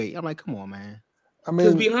body weight? I'm like, come on, man. I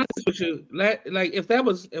mean, to be honest with you, like if that,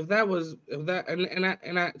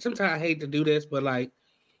 and I sometimes I hate to do this, but like.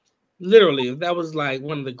 Literally, if that was like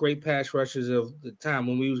one of the great pass rushes of the time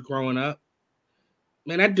when we was growing up,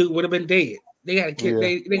 man, that dude would have been dead. They got a kid,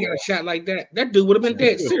 they got a shot like that. That dude would have been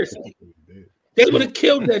dead. Seriously, they would have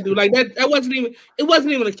killed that dude. Like that wasn't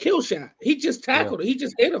even a kill shot. He just tackled him. He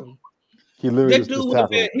just hit him. That dude would have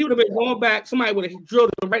been going back. Somebody would have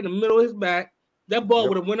drilled him right in the middle of his back. That ball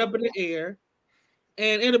would have went up in the air,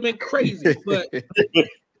 and it'd have been crazy. But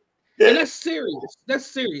and that's serious. That's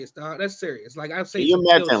serious, dog. That's serious. Like I say, can you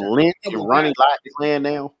imagine Lynch and Ronnie Lott playing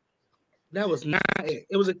now? That was not it.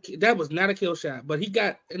 That was not a kill shot. But he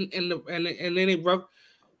got and then they rough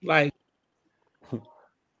like.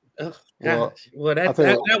 That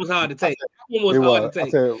was hard to take. That one was hard to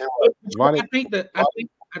take.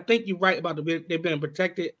 I think you're right about they've been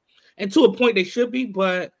protected, and to a point they should be.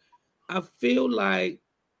 But I feel like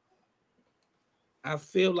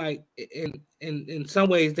in some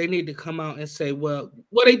ways they need to come out and say, well,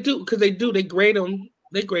 what they do, because they grade them,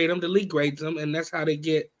 the league grades them, and that's how they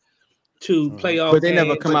get to playoff. But they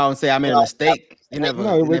never come out and say I made a mistake. They never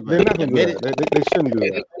admit it. They shouldn't do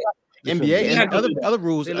that. NBA and other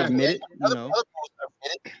rules admit it, you know.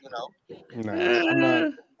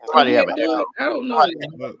 Somebody have an echo. I don't know.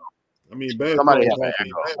 I mean, bad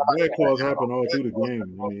calls happen all through the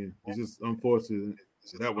game. I mean, it's just unfortunate.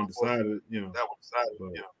 So that one decided, you know.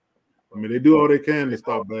 I mean, they do all they can to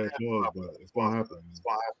stop bad calls, but it's gonna happen.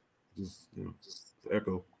 Just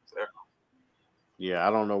echo. Yeah, I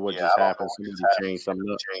don't know what just happened. Somebody changed something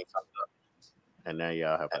up, and now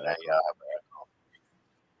y'all have an echo.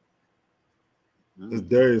 It's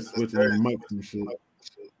Darius switching the mic and shit.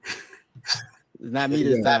 It's not me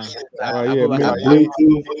this time.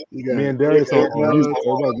 Me and Darius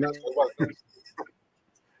on mute.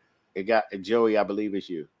 It got Joey, I believe it's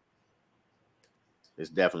you.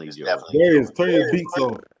 It's definitely Joey. Darius, turn your beats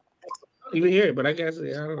off. You can hear it, but I guess I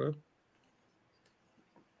don't know.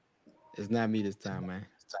 It's not me this time, man.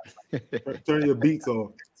 Turn your beats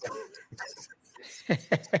off.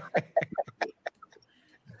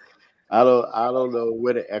 I don't know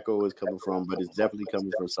where the echo is coming from, but it's definitely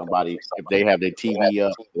coming from somebody. If they have their TV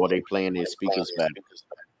up or they playing their speakers back.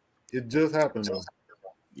 It just happened though.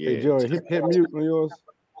 Yeah. Hey Joey, hit mute on yours.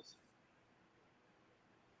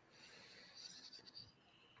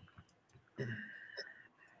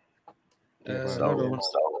 I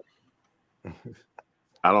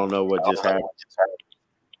don't know what just happened,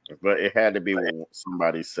 but it had to be with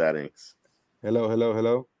somebody's settings.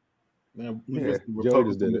 Hello. Man, Joey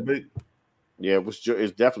just did it. Yeah,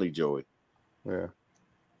 it's definitely Joey. Yeah.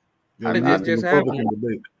 How did this just happen?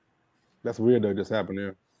 That's weird though. It just happened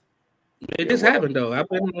there. It just happened though. I've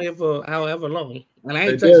been here for however long, and I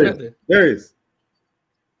ain't touched nothing. Darius,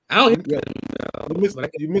 I don't.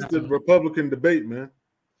 You missed the Republican debate, man.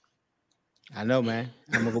 I know, man.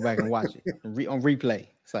 I'm gonna go back and watch it on replay.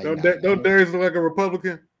 It's like, don't Darius look like a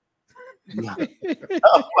Republican?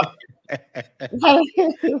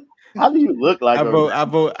 How do you look like?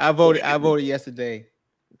 I voted yesterday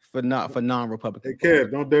for non-Republican. Hey,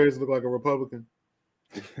 Kev, don't Darius look like a Republican?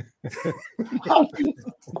 I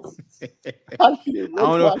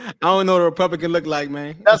don't know what a Republican look like,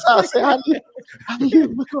 man. That's how I say. How do you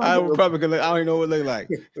look like a Republican look? I don't even know what it look like.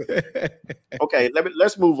 Okay,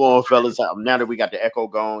 let's move on, fellas. Now that we got the echo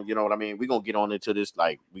going, you know what I mean. We're gonna get on into this.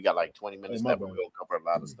 Like we got like 20 minutes left. We're gonna cover a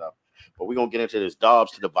lot of stuff, but we're gonna get into this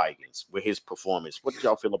Dobbs to the Vikings with his performance. What did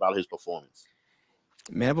y'all feel about his performance?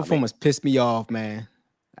 Man, that performance pissed me off, man.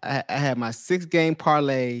 I had my 6-game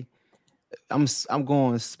parlay. I'm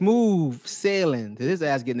going smooth sailing to his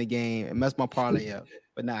ass getting the game and mess my parlay up.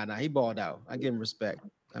 But nah, he balled out. I give him respect.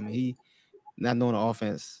 I mean, he not knowing the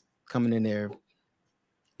offense coming in there.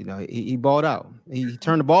 You know, he balled out. He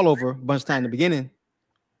turned the ball over a bunch of times in the beginning.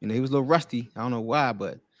 You know, he was a little rusty. I don't know why,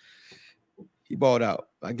 but he balled out.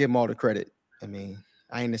 I give him all the credit. I mean,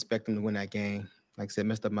 I ain't expect him to win that game. Like I said,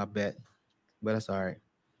 messed up my bet, but that's all right.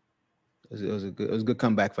 It was a good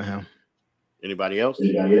comeback for him. Anybody else?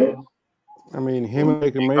 I mean, him and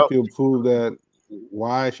Baker Mayfield proved that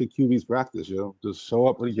why should QBs practice, yo? Just show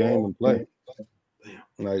up for the game and play.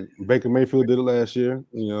 Like Baker Mayfield did it last year.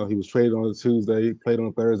 You know, he was traded on a Tuesday, played on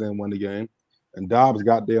a Thursday and won the game. And Dobbs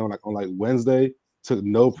got there on Wednesday, took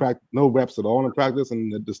no reps at all in practice,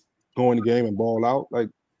 and just go in the game and ball out. Like,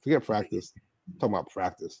 forget practice. I'm talking about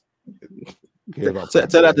practice. Tell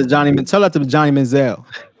that to Johnny Manziel.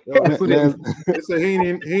 They say he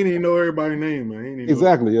ain't even know everybody's name, man.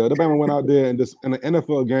 Exactly, yo. The man went out there and just in an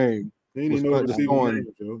NFL game, he didn't know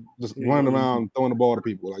just running around throwing the ball to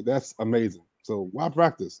people. Like, that's amazing. So why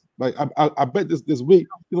practice? Like, I bet this week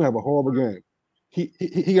he's gonna have a horrible game.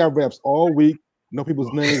 He got reps all week, know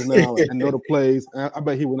people's names now, and know the plays. And I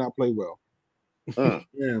bet he will not play well.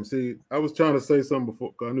 Damn, see, I was trying to say something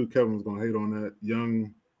before because I knew Kevin was gonna hate on that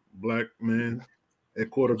young black man at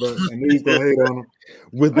quarterback. I knew he was gonna hate on him.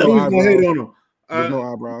 With no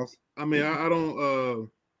eyebrows. I mean, I don't.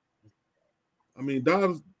 I mean,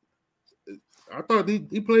 Dobbs. I thought he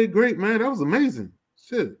played great, man. That was amazing.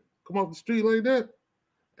 Shit, come off the street like that,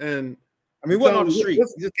 and I mean, what on the street?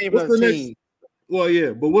 He just came from the team. Well, yeah,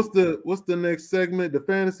 but what's the next segment? The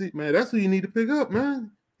fantasy, man. That's who you need to pick up,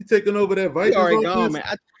 man. He taking over that Vikings offense, gone, man.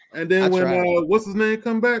 And then when what's his name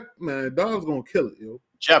come back, man, Dobbs gonna kill it, yo.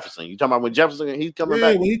 Jefferson. You talking about when Jefferson he's coming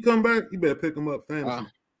back? When he come back, you better pick him up fantasy.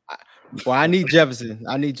 Well, I need Jefferson.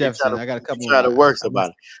 I got a couple. Try to work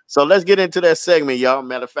somebody. So let's get into that segment, y'all.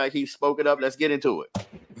 Matter of fact, he spoke it up. Let's get into it.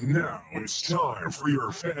 Now it's time for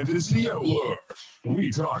your fantasy outlook.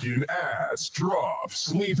 We talking ass drop,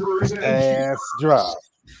 sleepers, and ass drop.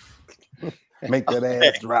 Make that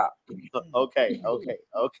ass drop. Okay.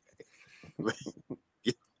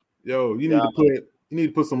 Yo, you need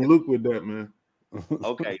to put some Luke with that, man.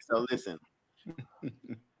 Okay, so listen.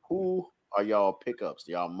 Who are y'all pickups?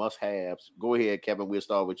 Y'all must-haves. Go ahead, Kevin. We'll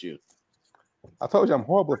start with you. I told you I'm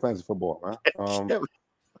horrible at fantasy football, man.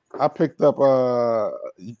 I picked up the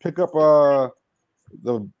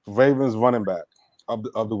Ravens running back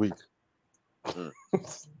of the week.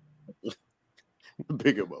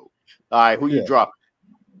 Pick him up. All right, who you dropping?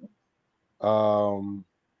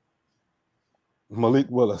 Malik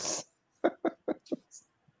Willis.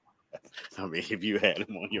 I mean, if you had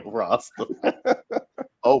him on your roster.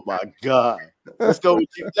 Oh my God. Let's go with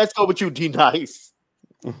you, D Nice.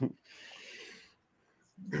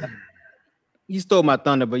 You stole my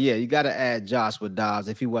thunder, but yeah, you gotta add Josh with Dobbs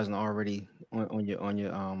if he wasn't already on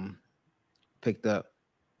your picked up.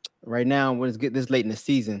 Right now, when it's getting this late in the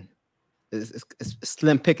season, it's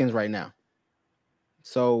slim pickings right now.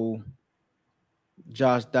 So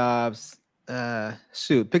Josh Dobbs,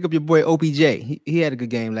 pick up your boy OBJ. He had a good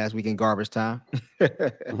game last week in garbage time. Yeah,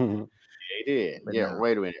 he did. But yeah,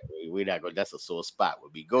 wait a minute. We're not going. That's a sore spot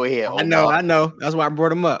with me. Go ahead. I know. That's why I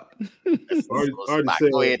brought him up.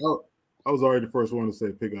 Go ahead. I was already the first one to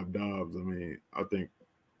say pick up Dobbs. I mean, I think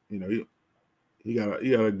he got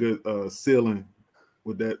a good ceiling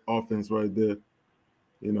with that offense right there.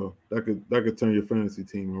 You know, that could turn your fantasy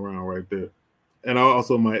team around right there. And I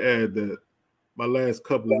also might add that my last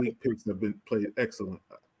couple of week picks have been played excellent.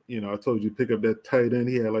 I told you pick up that tight end.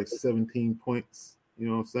 He had like 17 points. You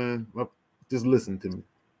know what I'm saying? Just listen to me.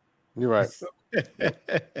 You're right.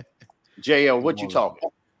 JL, what you talking?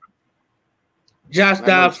 Josh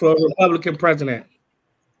Dobbs for Republican president.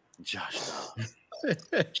 Josh Dobbs.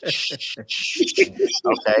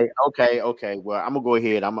 Okay. Well, I'm gonna go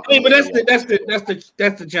ahead. That's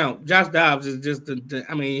the jump. Josh Dobbs is just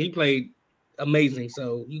he played amazing.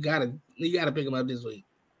 So you gotta pick him up this week.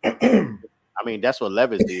 I mean, that's what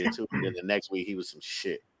Levis did too. And then the next week he was some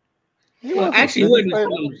shit. Well, actually,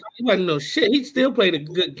 he wasn't no shit. He still played a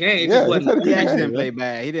good game. Yeah, he actually didn't play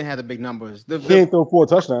bad. He didn't have the big numbers. He didn't throw 4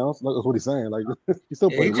 touchdowns. That's what he's saying. Like he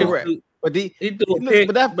still played well. But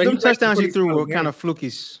them touchdowns he threw were kind of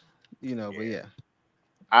flukish, But yeah,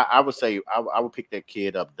 I would say I would pick that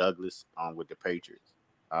kid up, Douglas, with the Patriots.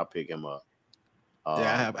 I'll pick him up.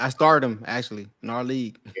 I started him actually in our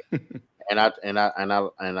league. and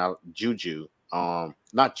I Juju.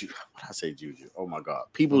 Not Juju. What I say, Juju? Oh my God,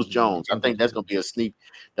 Peoples Jones. I think that's gonna be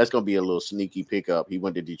a little sneaky pickup. He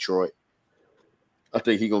went to Detroit. I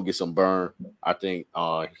think he's gonna get some burn. I think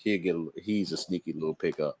he's a sneaky little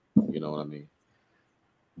pickup. You know what I mean?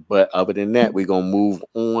 But other than that, we're gonna move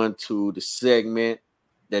on to the segment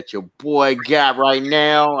that your boy got right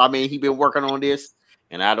now. I mean, he been working on this,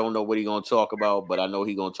 and I don't know what he's gonna talk about, but I know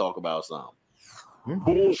he's gonna talk about something.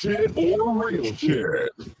 Bullshit or real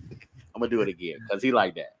shit? I'm gonna do it again because he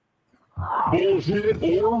like that. Bullshit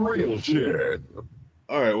or real shit?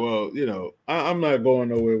 All right. Well, I'm not going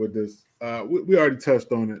nowhere with this. We already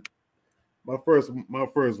touched on it. My first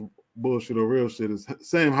bullshit or real shit is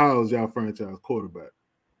Sam Howell's y'all franchise quarterback.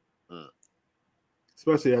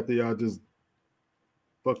 Especially after y'all just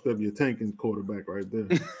fucked up your tanking quarterback right there.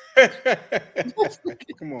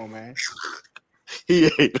 Come on, man.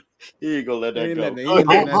 He ain't gonna let that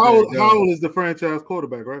go. Howell is the franchise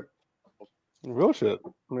quarterback, right? Real shit.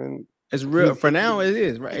 I mean, it's real for now. It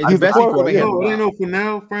is right. It's the best quarterback. It ain't no for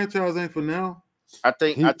now. Franchise ain't for now. I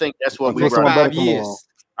think that's what we run. 5 years.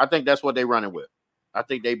 I think that's what they running with. I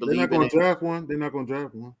think they believe they're not gonna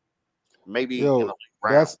draft one. Maybe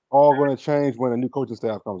that's all going to change when a new coaching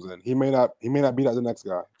staff comes in. He may not be like the next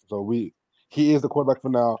guy. So he is the quarterback for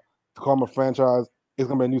now. To call him a franchise, it's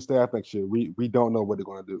going to be a new staff next year. We don't know what they're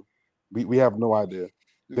going to do. We have no idea.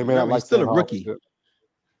 They may not like still a rookie.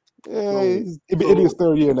 Yeah, it'll be his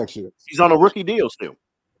 3rd year next year. He's on a rookie deal still.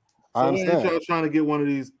 I understand. Why ain't y'all trying to get one of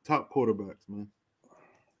these top quarterbacks, man?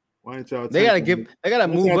 Why ain't y'all? They gotta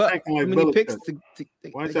move up. How many picks?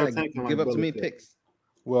 Why ain't y'all give up too many picks?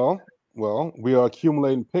 Well, we are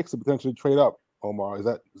accumulating picks to potentially trade up. Omar,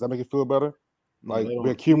 does that make you feel better? Like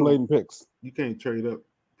we're accumulating picks. You can't trade up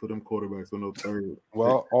for them quarterbacks on no 3rd.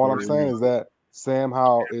 Well, all I'm saying is that Sam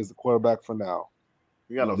Howell is the quarterback for now.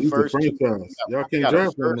 You got a first franchise. Y'all can't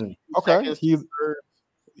draft him. Okay,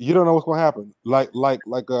 you don't know what's gonna happen. Like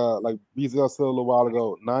BZL said a little while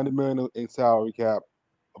ago, $90 million in salary cap,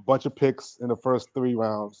 a bunch of picks in the first 3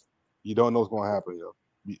 rounds. You don't know what's gonna happen, yo.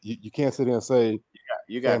 You can't sit there and say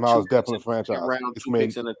you got Sam Howell's definitely franchise.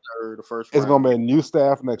 Picks in the first. It's gonna be a new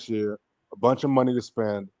staff next year, a bunch of money to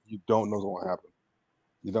spend. You don't know what's gonna happen.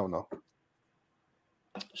 You don't know.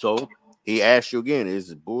 So he asked you again: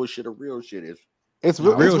 is it bullshit or real shit? It's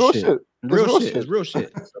real shit. It's real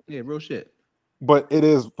shit. Yeah, real shit. But it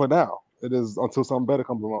is for now. It is until something better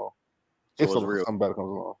comes along. So it's real. Something better comes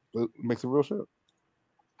along. It makes it real shit.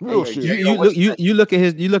 Real shit. You look at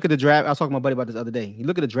the draft. I was talking to my buddy about this other day. You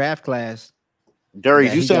look at the draft class.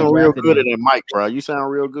 Darius, you sound real good in that mic, bro. You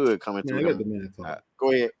sound real good coming through.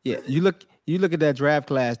 Go ahead. Yeah, you look at that draft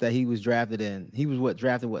class that he was drafted in. He was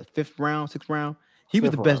drafted 5th round, 6th round. He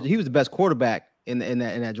was the best. He was the best quarterback in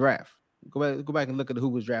that draft. Go back and look at who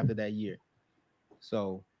was drafted that year.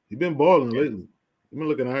 So he's been balling lately. He's been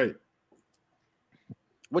looking all right.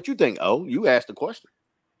 What you think? Oh, you asked the question.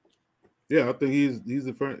 Yeah, I think he's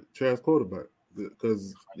a franchise quarterback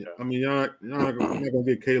because I mean you're not gonna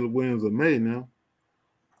get Caleb Williams or May now.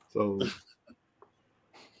 So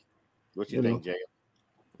what you think, Jay?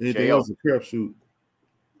 Anything else a crapshoot.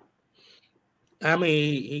 I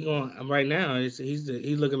mean, he going right now. He's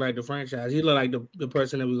looking like the franchise. He look like the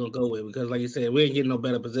person that we're gonna go with because, like you said, we ain't getting no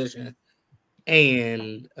better position.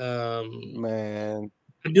 And man,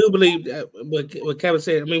 I do believe that what Kevin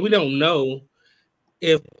said. I mean, we don't know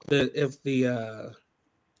if the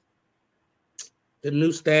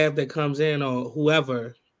new staff that comes in or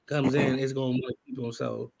whoever comes in is going to keep him.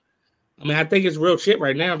 So, I mean, I think it's real shit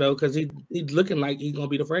right now though because he's looking like he's gonna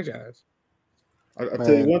be the franchise. I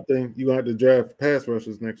tell you one thing, you're gonna have to draft pass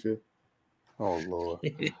rushers next year. Oh Lord.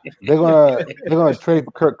 They're gonna trade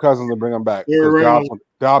for Kirk Cousins and bring him back.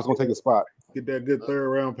 Dobbs gonna take a spot. Get that good third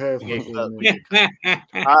round pass. All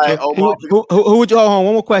right, Omar. Who would you? Hold on,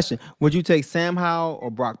 one more question. Would you take Sam Howell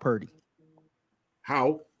or Brock Purdy?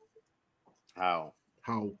 How?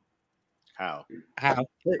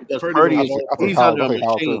 Because Purdy is he's under a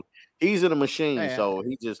machine. He's in a machine, so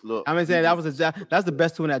he just look. I'm saying that's the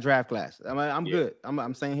best two in that draft class. I'm good.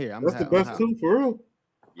 I'm saying here. That's the best two for real.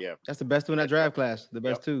 Yeah, that's the best two in that draft class. The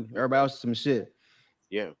best two. Everybody else is some shit.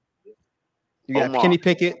 Yeah. You got Kenny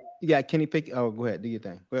Pickett. You got Kenny Pickett. Oh, go ahead. Do your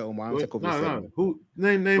thing. Go ahead, Omar. Who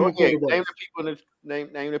name the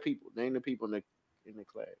people in the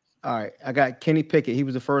class. All right, I got Kenny Pickett. He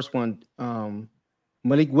was the first one.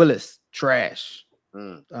 Malik Willis, trash.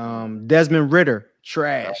 Desmond Ridder,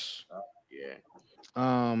 trash.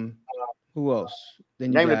 Who else?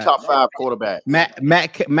 Then name the top 5 quarterback.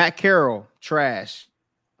 Matt Carroll, trash.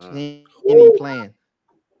 He ain't playing.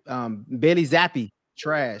 Bailey Zappi,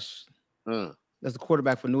 trash. That's the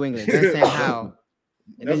quarterback for New England. Then Sam Howell.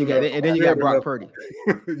 And then you got Brock Purdy.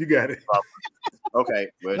 You got it. Okay.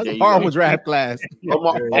 Well, that's a horrible draft class.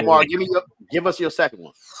 Omar, give us your second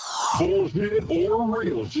one. Bullshit or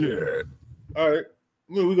real shit. All right.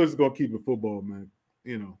 We're just gonna keep it football, man.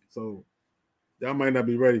 You know, so y'all might not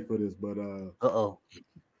be ready for this, but oh,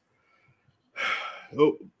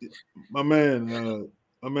 my man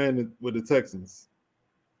with the Texans,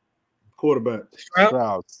 quarterback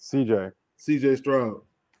Stroud, CJ Stroud.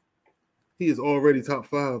 He is already top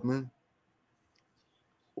 5, man.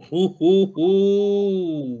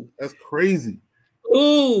 That's crazy.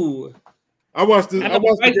 Ooh. I watched the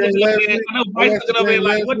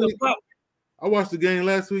game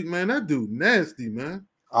last week, man. That dude nasty, man.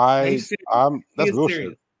 That's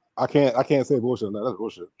bullshit. I can't say bullshit on that. That's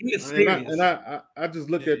bullshit. I just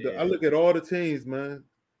look at all the teams, man.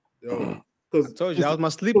 Because I told you that was my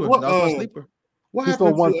sleeper. What he's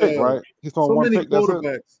on one pick, right? He's on one pick.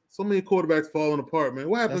 So many quarterbacks falling apart, man.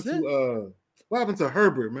 What happened to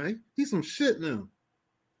Herbert, man? He's some shit now.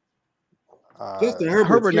 Justin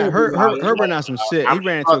Herbert not some shit. He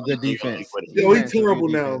ran into a good defense. Yo, he's terrible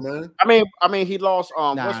now, man. I mean, he lost. He's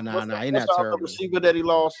not terrible. The receiver that he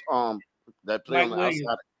lost. That played on the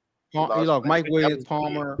outside. He lost Mike Williams,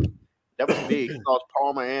 Palmer. That was big. He lost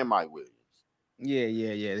Palmer and Mike Williams. Yeah.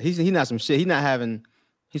 He's not some shit.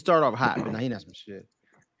 He started off hot, but now he's not some shit.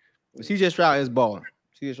 CJ Stroud is balling.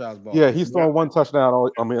 Yeah, he's throwing one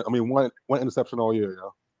touchdown. One interception all year,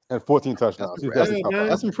 and 14 touchdowns.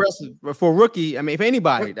 That's impressive for a rookie. I mean, if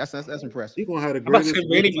anybody, that's impressive. He's gonna have the greatest.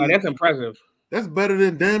 That's impressive. That's better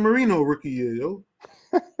than Dan Marino rookie year, yo.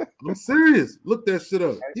 I'm serious. Look that shit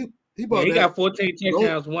up. He got 14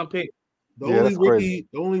 touchdowns, one pick. The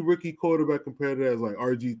only rookie quarterback compared to that is like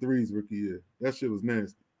RG3's rookie year. That shit was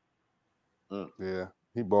nasty. Yeah,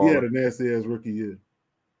 he had a nasty ass rookie year.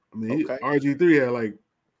 I mean, RG3 had like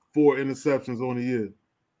 4 interceptions on the year.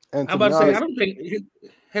 And I'm about to say, I don't think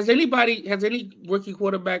has any rookie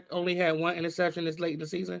quarterback only had 1 interception this late in the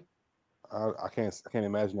season? I can't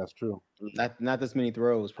imagine that's true. Not this many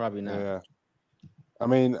throws, probably not. Yeah. I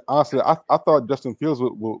mean, honestly, I thought Justin Fields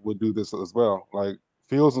would do this as well. Like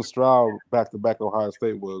Fields and Stroud back to back Ohio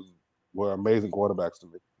State were amazing quarterbacks to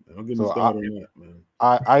me. Don't get me started on that, man.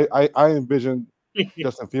 I envisioned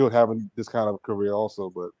Justin Fields having this kind of career also,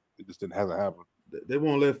 but it just hasn't happened. They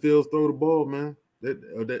won't let Fields throw the ball, man. They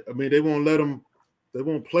won't let him. They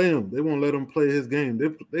won't play him. They won't let him play his game.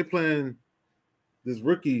 They playing this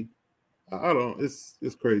rookie. I don't. It's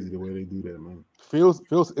crazy the way they do that, man. Fields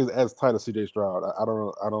is as tight as CJ Stroud. I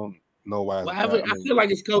don't know why. Well, I feel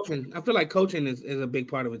like it's coaching. I feel like coaching is a big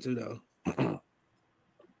part of it too, though. I'm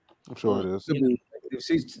sure it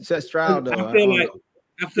is. Stroud, though, I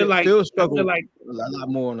feel like Fields struggled a lot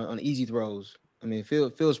more on easy throws. I mean,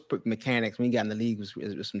 Fields mechanics when he got in the league was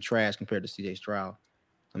some trash compared to CJ Stroud.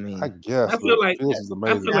 I mean, I guess I feel like Fields is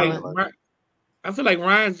amazing. I feel like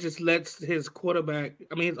Ryan just lets his quarterback,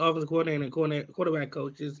 his offensive coordinator and quarterback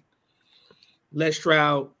coaches let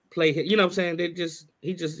Stroud play. You know what I'm saying?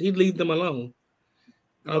 He leave them alone.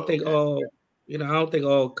 I don't think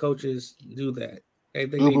all coaches do that. I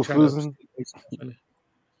think they try to.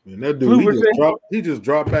 Man, that dude, he just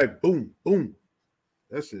dropped back, boom, boom.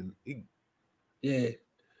 That shit. Yeah.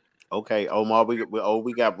 Okay, Omar, we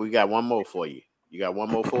got one more for you. You got one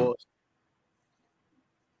more for us?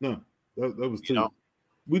 No, that was 2.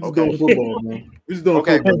 We just doing football, man. We just doing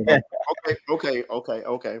football. Okay.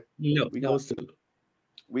 No, that was 2.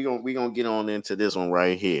 We gonna get on into this one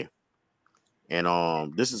right here, and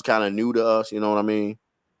this is kind of new to us. You know what I mean?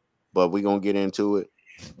 But we gonna get into it.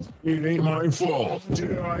 It ain't my fault.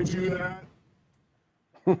 Did I do that?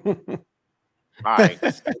 All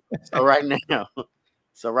right.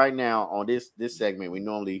 So right now on this segment, we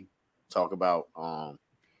normally talk about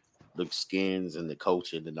the Skins and the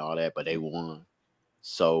coaching and all that, but they won.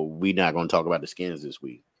 So we're not going to talk about the Skins this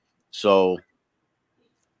week. So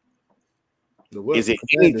is it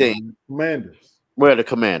anything? Commanders. Well, the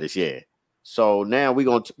Commanders, yeah. So now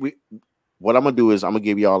what I'm gonna do is I'm gonna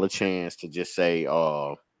give y'all a chance to just say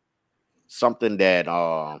something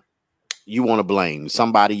that you want to blame,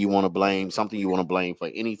 somebody you want to blame, something you want to blame for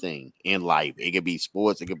anything in life. It could be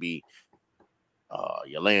sports, it could be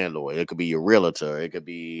your landlord, it could be your realtor, it could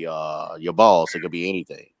be your boss, it could be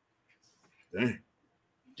anything. Dang.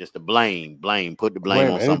 Just to blame, put the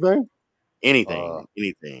blame on something. Anything.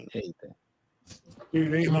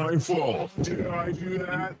 It ain't my fault. Did I do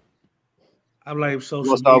that? I blame social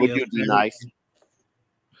We'll start with media. you, D-Nice.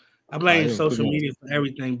 I blame social media for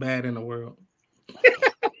everything bad in the world.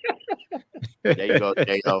 There you go.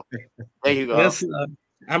 Yes,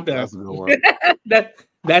 I'm done. That's a good one.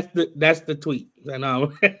 That's the tweet. And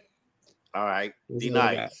all right,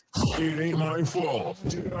 D-Nice. It ain't my fault.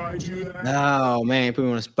 Did I do that? No, man, put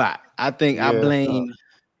me on the spot. I think I blame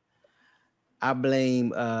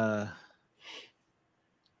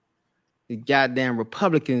the goddamn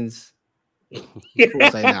Republicans. He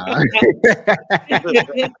blaming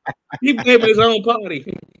his own party.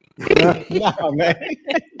 Nah, man.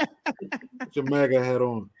 Put your MAGA hat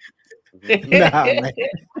on. Nah, man.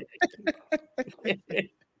 Put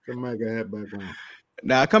your MAGA hat back on.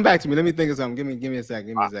 Nah, come back to me. Let me think of something. Give me a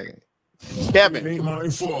second. Kevin. It ain't my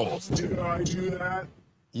fault. Did I do that?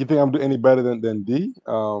 You think I'm doing any better than D?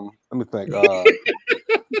 Let me think.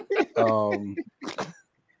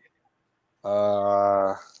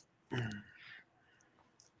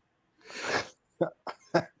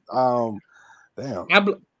 Damn.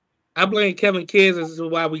 I blame Kevin Kids. This is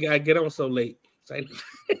why we gotta get on so late. That's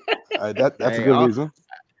a good reason.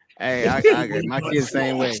 Hey, I my kids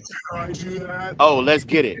same way. Oh, let's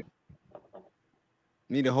get it.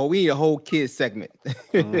 We need a whole kids segment.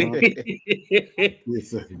 Oh,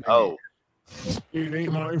 it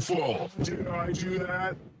ain't my fault. Did I do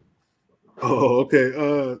that? Oh,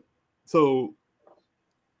 okay. So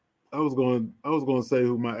I was going to say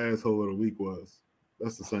who my asshole of the week was.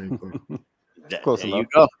 That's the same thing. Close there enough. You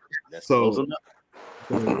go. That's close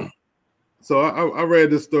enough. So I read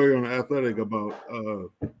this story on The Athletic about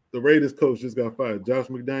the Raiders coach just got fired. Josh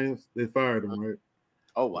McDaniels. They fired him, right?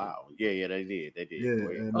 Oh wow. Yeah, they did. Yeah.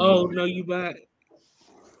 And, no, you back.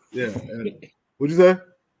 Yeah. And, what'd you say?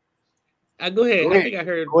 Go ahead. I think I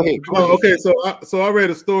heard. Go ahead. Oh, okay. So I read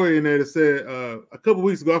a story in there that said a couple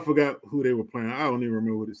weeks ago, I forgot who they were playing. I don't even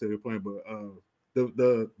remember what they said they were playing, but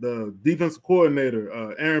the defensive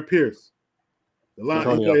coordinator, Aaron Pierce, he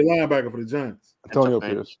played linebacker for the Giants. Antonio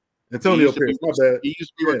Pierce. My bad. He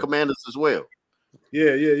used to be with Commanders as well.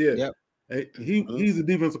 Yeah. Yep. He's a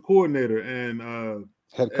defensive coordinator and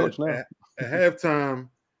head coach now. At halftime,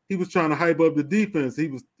 he was trying to hype up the defense. He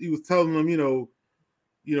was telling them,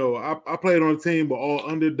 I played on a team but all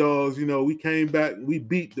underdogs. We came back, we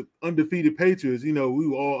beat the undefeated Patriots. We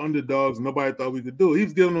were all underdogs. Nobody thought we could do it. He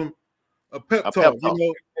was giving them a pep talk.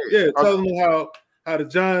 Telling them how the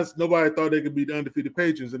Giants, nobody thought they could beat the undefeated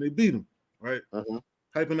Patriots, and they beat them, right?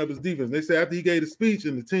 Hyping up his defense. They said after he gave the speech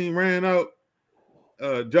and the team ran out,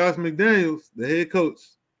 Josh McDaniels, the head coach,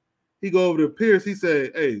 he go over to Pierce. He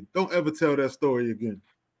said, "Hey, don't ever tell that story again."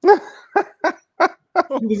 That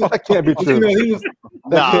can't be true.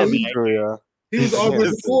 That can't be true. Yeah. He was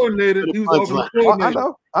offensive coordinator.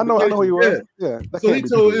 I know who he was. Yeah. So he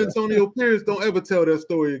told Antonio Pierce, "Don't ever tell that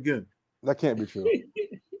story again." That can't be true.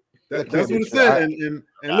 That's what it said. And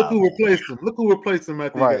look who replaced him. Look who replaced him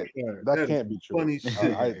at the That can't be true. Funny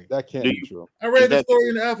shit. That can't be true. I read the story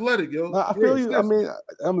in The Athletic, yo. No, I feel you. I mean,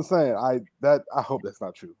 I'm saying I hope that's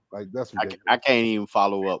not true. Like that's ridiculous. I can't even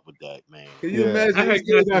follow up with that, man. Can you imagine? He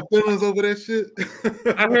still got feelings over that shit.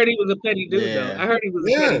 I heard he was a petty dude, though. I heard he was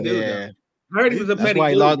a petty dude. I heard he was a petty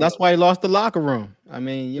dude. That's why he lost the locker room. I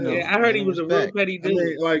mean, I heard he was a real petty dude. I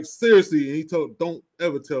mean, like seriously, he told, "Don't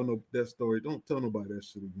ever tell that story. Don't tell nobody that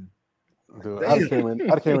shit again." Dude, I came in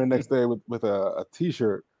the next day with a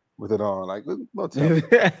t-shirt with it on. Like, no tell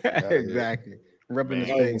exactly. Rubbing his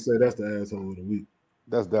face. I would say that's the asshole of the week.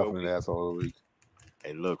 That's definitely the asshole of the week.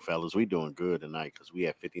 Hey, look, fellas, we doing good tonight because we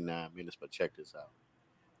have 59 minutes. But check this out,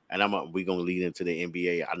 and we gonna lead into the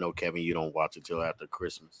NBA. I know, Kevin, you don't watch until after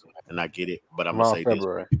Christmas, and I get it. But I'm gonna say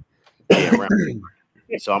February. this.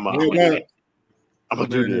 Yeah, so I'm gonna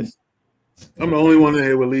do this. I'm the only one in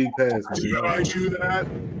here with league pass. Did I do that?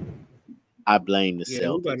 I blame the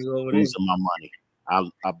Celtics losing my money.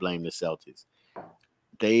 I blame the Celtics.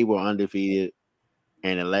 They were undefeated,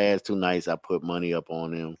 and the last 2 nights I put money up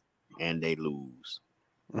on them, and they lose.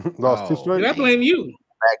 Lost 2 straight. Did I blame you?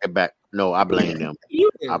 Back to back. No, I blame them.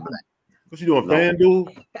 I blame. What you doing, FanDuel?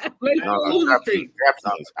 I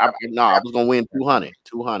was gonna win 200.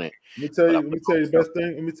 Let me tell you the best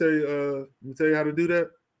thing. Let me tell you how to do that.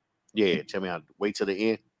 Yeah, tell me how to wait till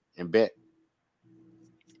the end and bet.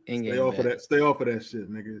 Stay off of that shit,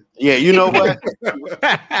 nigga. Yeah, you know what?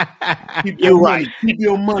 Keep your money. Keep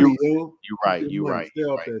your money, yo. You're right. Stay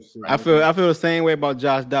off that shit. I feel the same way about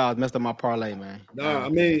Josh Dobbs. Messed up my parlay, man. Nah, I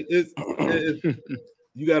mean it's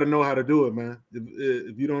you got to know how to do it, man.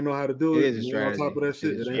 If you don't know how to do it, you're on top of that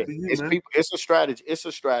shit. It ain't for you, man. It's a strategy. It's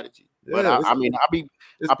a strategy. But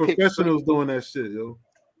it's professionals doing that shit, yo.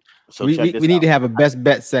 So we need to have a best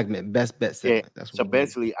bet segment. Best bet segment. Yeah. So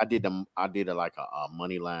basically, I did like a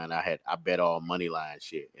money line. I bet all money line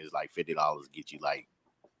shit. It's like $50 get you like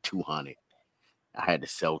 200. I had the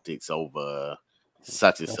Celtics over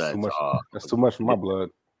such and such. That's too much for my blood.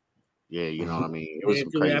 Yeah, you know what I mean. It was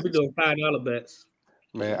crazy. I be doing $5 bets.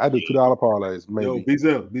 Man, I do $2 parlays. Maybe. Yo,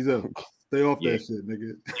 Bezel. Stay off that shit,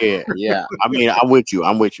 nigga. Yeah. I mean, I'm with you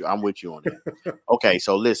on that. Okay,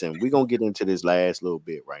 so listen, we're gonna get into this last little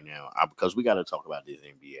bit right now because we got to talk about this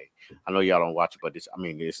NBA. I know y'all don't watch it, but it's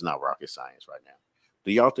not rocket science right now.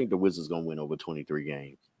 Do y'all think the Wizards gonna win over 23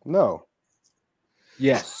 games? No.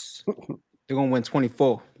 Yes. They're gonna win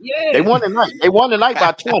 24. Yeah, they won tonight. They won tonight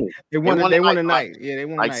by 20. They won tonight. Yeah, they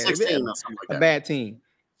won like tonight. 16 or something like that. A bad team.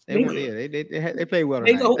 They play well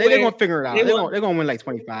tonight. They're gonna figure it out. They're gonna win like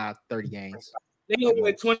 25, 30 games. They're gonna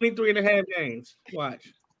win 23 and a half games.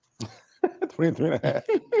 Watch. 23 and a half.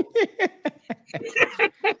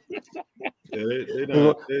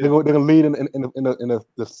 They're gonna lead in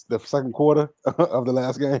the second quarter of the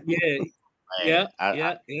last game. Yeah. They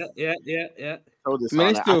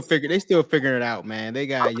still figuring it out, man. They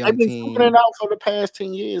got a young They've been team. figuring it out for the past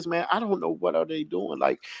 10 years, man. I don't know what are they doing.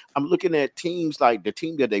 Like I'm looking at teams like the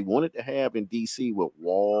team that they wanted to have in DC with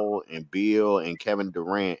Wall and Bill and Kevin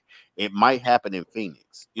Durant. It might happen in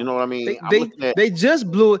Phoenix. You know what I mean? They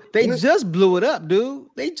just blew it. They just blew it up, dude.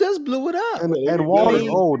 They just blew it up. And Wall is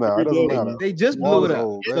old now. It doesn't matter. They just blew it up.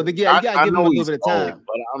 Old, so you gotta give them a little bit of time. Old,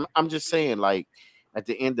 but I'm just saying, like at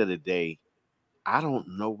the end of the day, I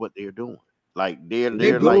don't know what they're doing. Like they blew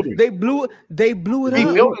it up. They've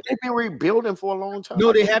been rebuilding for a long time.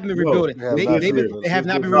 No, they haven't been rebuilding. They have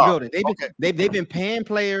not been rebuilding. They've been paying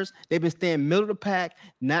players. They've been staying middle of the pack,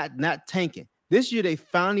 not tanking. This year they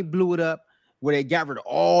finally blew it up where they got rid of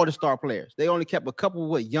all the star players. They only kept a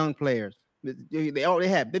couple of young players. They've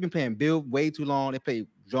been paying Bill way too long. They paid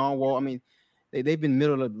John Wall. I mean, they've been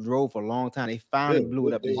middle of the road for a long time. They finally blew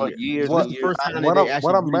it up this year. What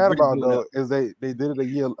I'm mad about though is they did it a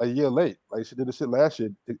year late. Like she did the shit last year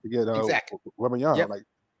to get exactly. Wembanyama. Yep. Like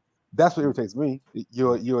that's what irritates me.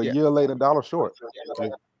 You're a year late, $1 short.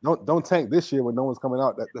 Like, don't tank this year when no one's coming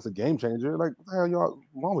out. That's a game changer. Like what the hell y'all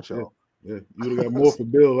wrong with y'all? Yeah, you would have got more for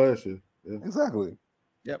Bill last year. Yeah. Exactly.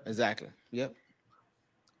 Yep, exactly. Yep.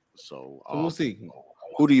 So we'll see.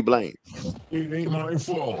 Who do you blame? It ain't my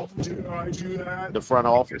fault. Did I do that? The front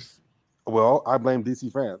office. Well, I blame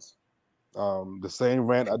DC fans. The same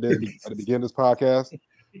rant I did at the beginning of this podcast.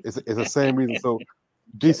 It's the same reason. So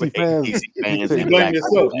DC fans, you blame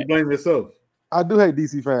yourself. You blame yourself. I do hate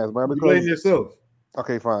DC fans, man. You blame yourself.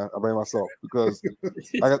 Okay, fine. I blame myself because,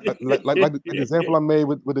 like the example I made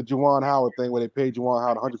with the Juwan Howard thing, where they paid Juwan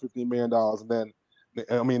Howard $115 million, and then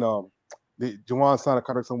the Juwan signed a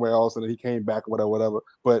contract somewhere else, and then he came back, whatever.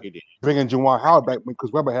 But bringing Juwan Howard back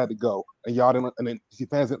because Webber had to go, and y'all didn't, and then DC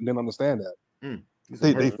fans didn't understand that.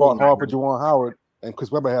 They fought hard for Juwan Howard, and Chris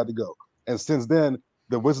Webber had to go. And since then,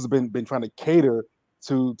 the Wizards have been trying to cater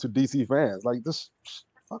to DC fans. Like, just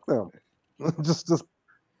fuck them. just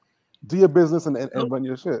do your business and run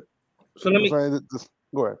your shit. So let me just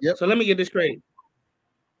go ahead. Yep. So let me get this straight.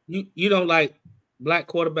 You don't like black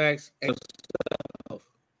quarterbacks and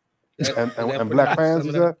black fans,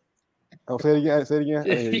 is that? I'll say it again.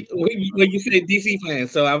 When you say DC fans,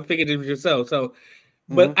 so I figured it was yourself. So,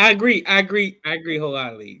 but I agree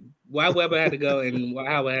wholeheartedly. Why Webber had to go and why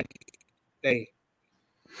Howard had to stay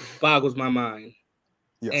boggles my mind.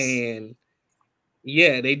 Yes. And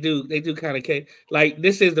yeah, they do kind of like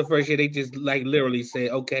this is the first year they just like literally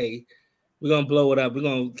said, okay, we're gonna blow it up. We're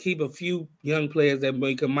gonna keep a few young players that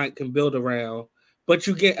Mike can build around. But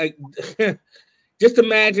you get just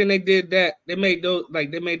imagine they did that. They made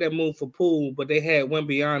that move for Poole, but they had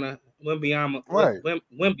Wemby, right?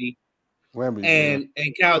 Wemby, and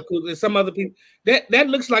Cal Kuzma and some other people. That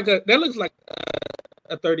looks like a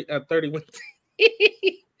 30 win.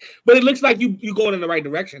 But it looks like you going in the right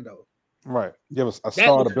direction though. Right. Give us a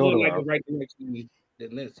star to build like the right direction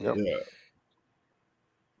than this. Yep.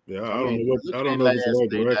 Yeah, I don't know if it's the right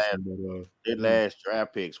direction, but their last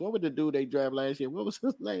draft picks. What would the dude they draft last year? What was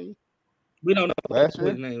his name? We don't know last what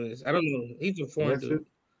year. his name is. I don't know. He's a foreign dude.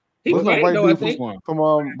 He played though, I think. From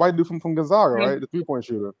white dude from Gonzaga, right? The 3-point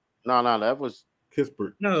shooter. No, that was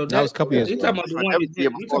Kispert. No, that was a couple years ago. You talking about the one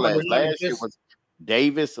before last? Last year was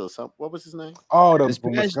Davis or something. What was his name? Oh, that was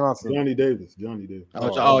from Wisconsin. Johnny Davis.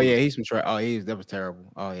 Oh yeah, he's from that was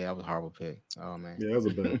terrible. Oh yeah, that was a horrible pick. Oh man. Yeah, that was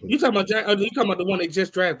a bad pick. You talking about the one they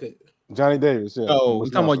just drafted? Johnny Davis, yeah. Oh,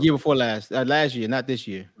 you talking about year before last year, not this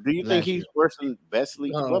year. Do you think he's worse than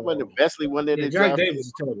Vesley? What was it? Vesley one that they Johnny drafted? Davis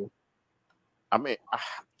is terrible. I mean,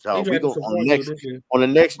 we go on the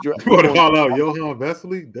next draft. You want to call out Johan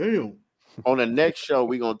Vesley? Damn. On the next show,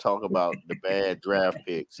 we're gonna talk about the bad draft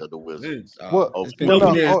picks of the Wizards. We'll be here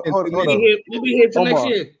till next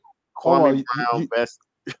year. Kwame Brown, best.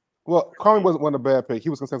 Well, Kwame wasn't one of the bad picks. He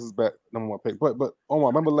was consensus number one pick. But Omar,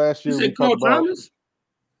 remember last year you said Carl Thomas?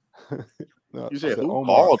 No, you said who?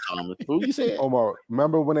 Carl Thomas. Who you said? Omar,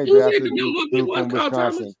 remember when they drafted dude from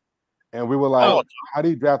Wisconsin? And we were like, how do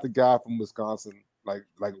you draft a guy from Wisconsin? Like,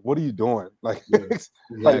 what are you doing? Like,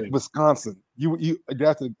 like Wisconsin. You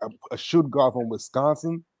drafted a shoot guard from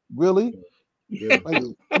Wisconsin? Really? Yeah. Like,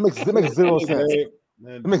 it makes zero sense.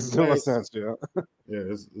 Man, it makes zero sense, yeah. Yeah,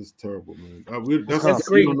 it's terrible, man. That's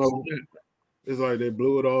great. It's like they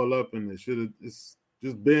blew it all up, and they should have. It's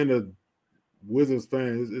just being a Wizards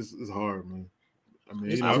fan. It's hard, man. I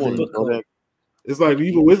mean, it's like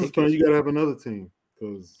you a Wizards fan, you gotta have another team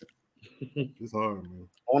because it's hard, man.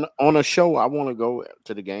 On a show, I want to go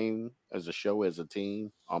to the game as a show, as a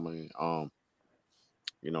team. I mean,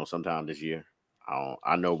 sometime this year.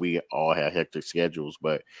 I know we all have hectic schedules,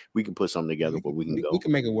 but we can put something together where we can go. We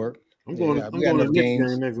can make it work. I'm going to the Knicks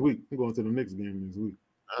game next week. I'm going to the Knicks game next week.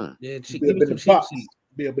 Yeah, give me some cheap seats.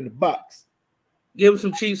 Be up in the box. Give him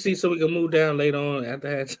some cheap seats so we can move down later on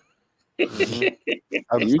after that. You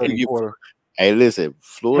can get. Hey, listen,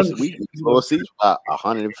 floor seats about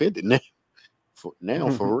 150 now.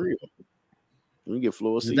 For real, we get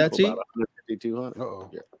floor seats for about 150, 200.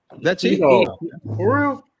 Yeah. That cheap? For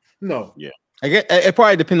real? No. Yeah. I guess it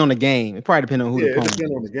probably depends on the game. It probably depends on who the opponent. It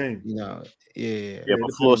depends on the game. Yeah,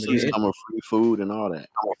 but floor seats come with free food and all that.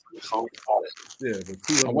 Yeah,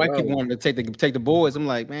 my white people wanted to take the boys. I'm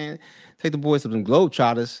like, man, take the boys to some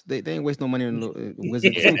Globetrotters. They ain't waste no money on the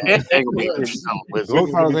Wizards.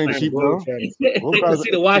 Globetrotters ain't cheap, though. Globetrotters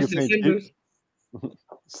see the Washington Senders.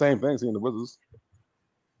 Same thing, seeing the Wizards.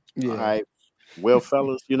 Yeah. All right. Well,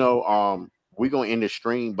 fellas, we're going to end the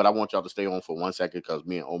stream, but I want y'all to stay on for 1 second because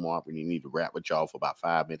me and Omar really need to wrap with y'all for about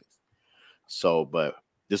 5 minutes. So, but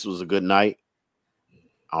this was a good night.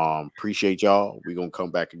 Appreciate y'all. We're going to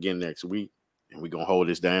come back again next week, and we're going to hold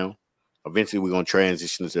this down. Eventually, we're going to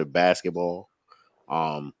transition to basketball.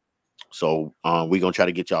 So we're going to try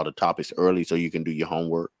to get y'all the topics early so you can do your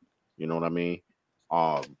homework. You know what I mean?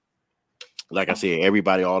 Like I said,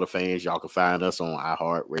 everybody, all the fans, y'all can find us on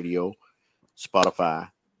iHeartRadio, Spotify.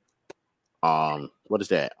 What is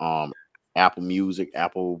that? Apple Music,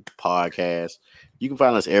 Apple Podcasts. You can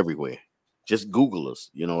find us everywhere. Just Google us.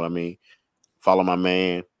 You know what I mean? Follow my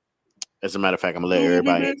man. As a matter of fact, I'm gonna let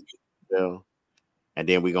everybody know. And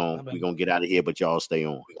then we're gonna get out of here, but y'all stay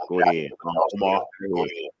on. Go ahead. Omar.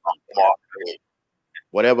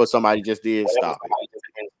 Whatever somebody just did, stop it.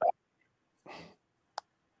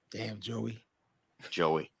 Damn, Joey.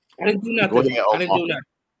 I didn't do nothing. Ahead, I didn't do nothing.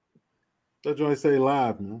 That joint say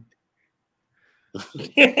live, man.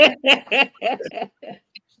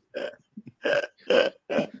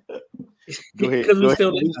 Go ahead. He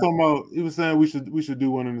was saying we should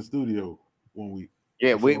do one in the studio 1 week.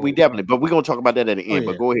 Yeah, we definitely, but we're gonna talk about that at the end.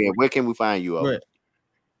 But go ahead. Where can we find you? Right.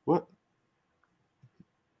 What?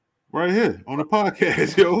 Right here on the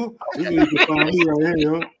podcast, yo. You can find me right here,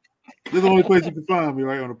 yo. This is the only place you can find me,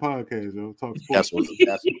 right, on the podcast, yo. Talk sports.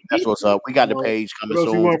 That's what's up. We got the page coming soon.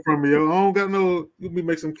 What you want from me, yo? I don't got no. You be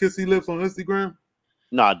make some kissy lips on Instagram?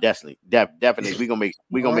 No, definitely. We gonna make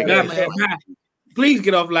it. Please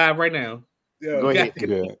get off live right now. Yeah, go ahead.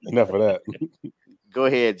 Yeah, enough of that. Go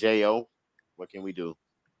ahead, Jo. What can we do?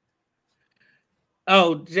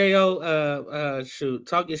 Oh, Jo, shoot,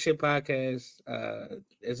 Talk Your Shit podcast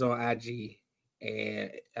is on IG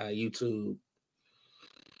and YouTube.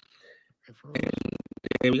 And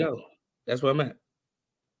there we go. That's where I'm at.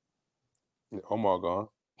 Yeah, Omar gone.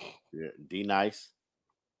 Yeah, D Nice.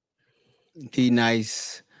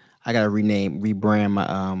 I gotta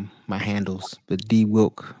rebrand my handles, but D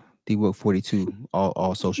Wilk 42,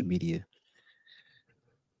 all social media.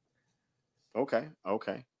 Okay.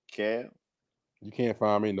 Kev. You can't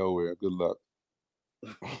find me nowhere. Good luck.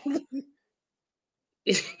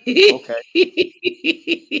 Okay.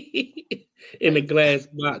 In the glass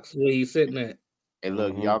box where you sitting at. And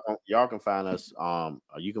look, y'all can find us.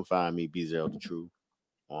 You can find me Bezel the Truth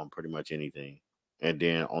on pretty much anything. And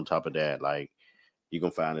then on top of that, like you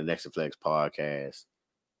can find the Next Flex podcast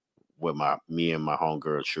with me and my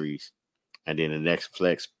homegirl Shreese, and then the Next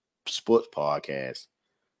Flex Sports podcast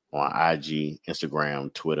on IG,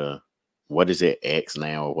 Instagram, Twitter. What is it? X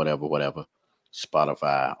now or whatever.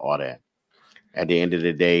 Spotify, all that. At the end of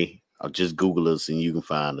the day, I'll just Google us and you can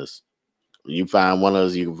find us. When you find one of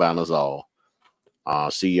us, you can find us all.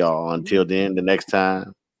 See y'all until then. The next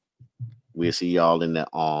time we'll see y'all in the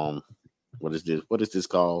what is this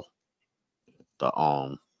called? The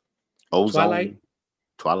ozone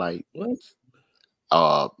Twilight. What?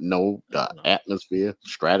 No, the atmosphere,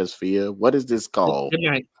 stratosphere. What is this called? Good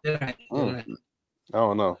night. I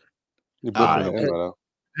don't know. You're butchering it right now.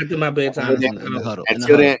 After my bedtime.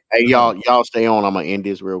 Until then, hey y'all stay on. I'm gonna end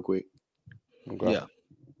this real quick. Okay. Yeah.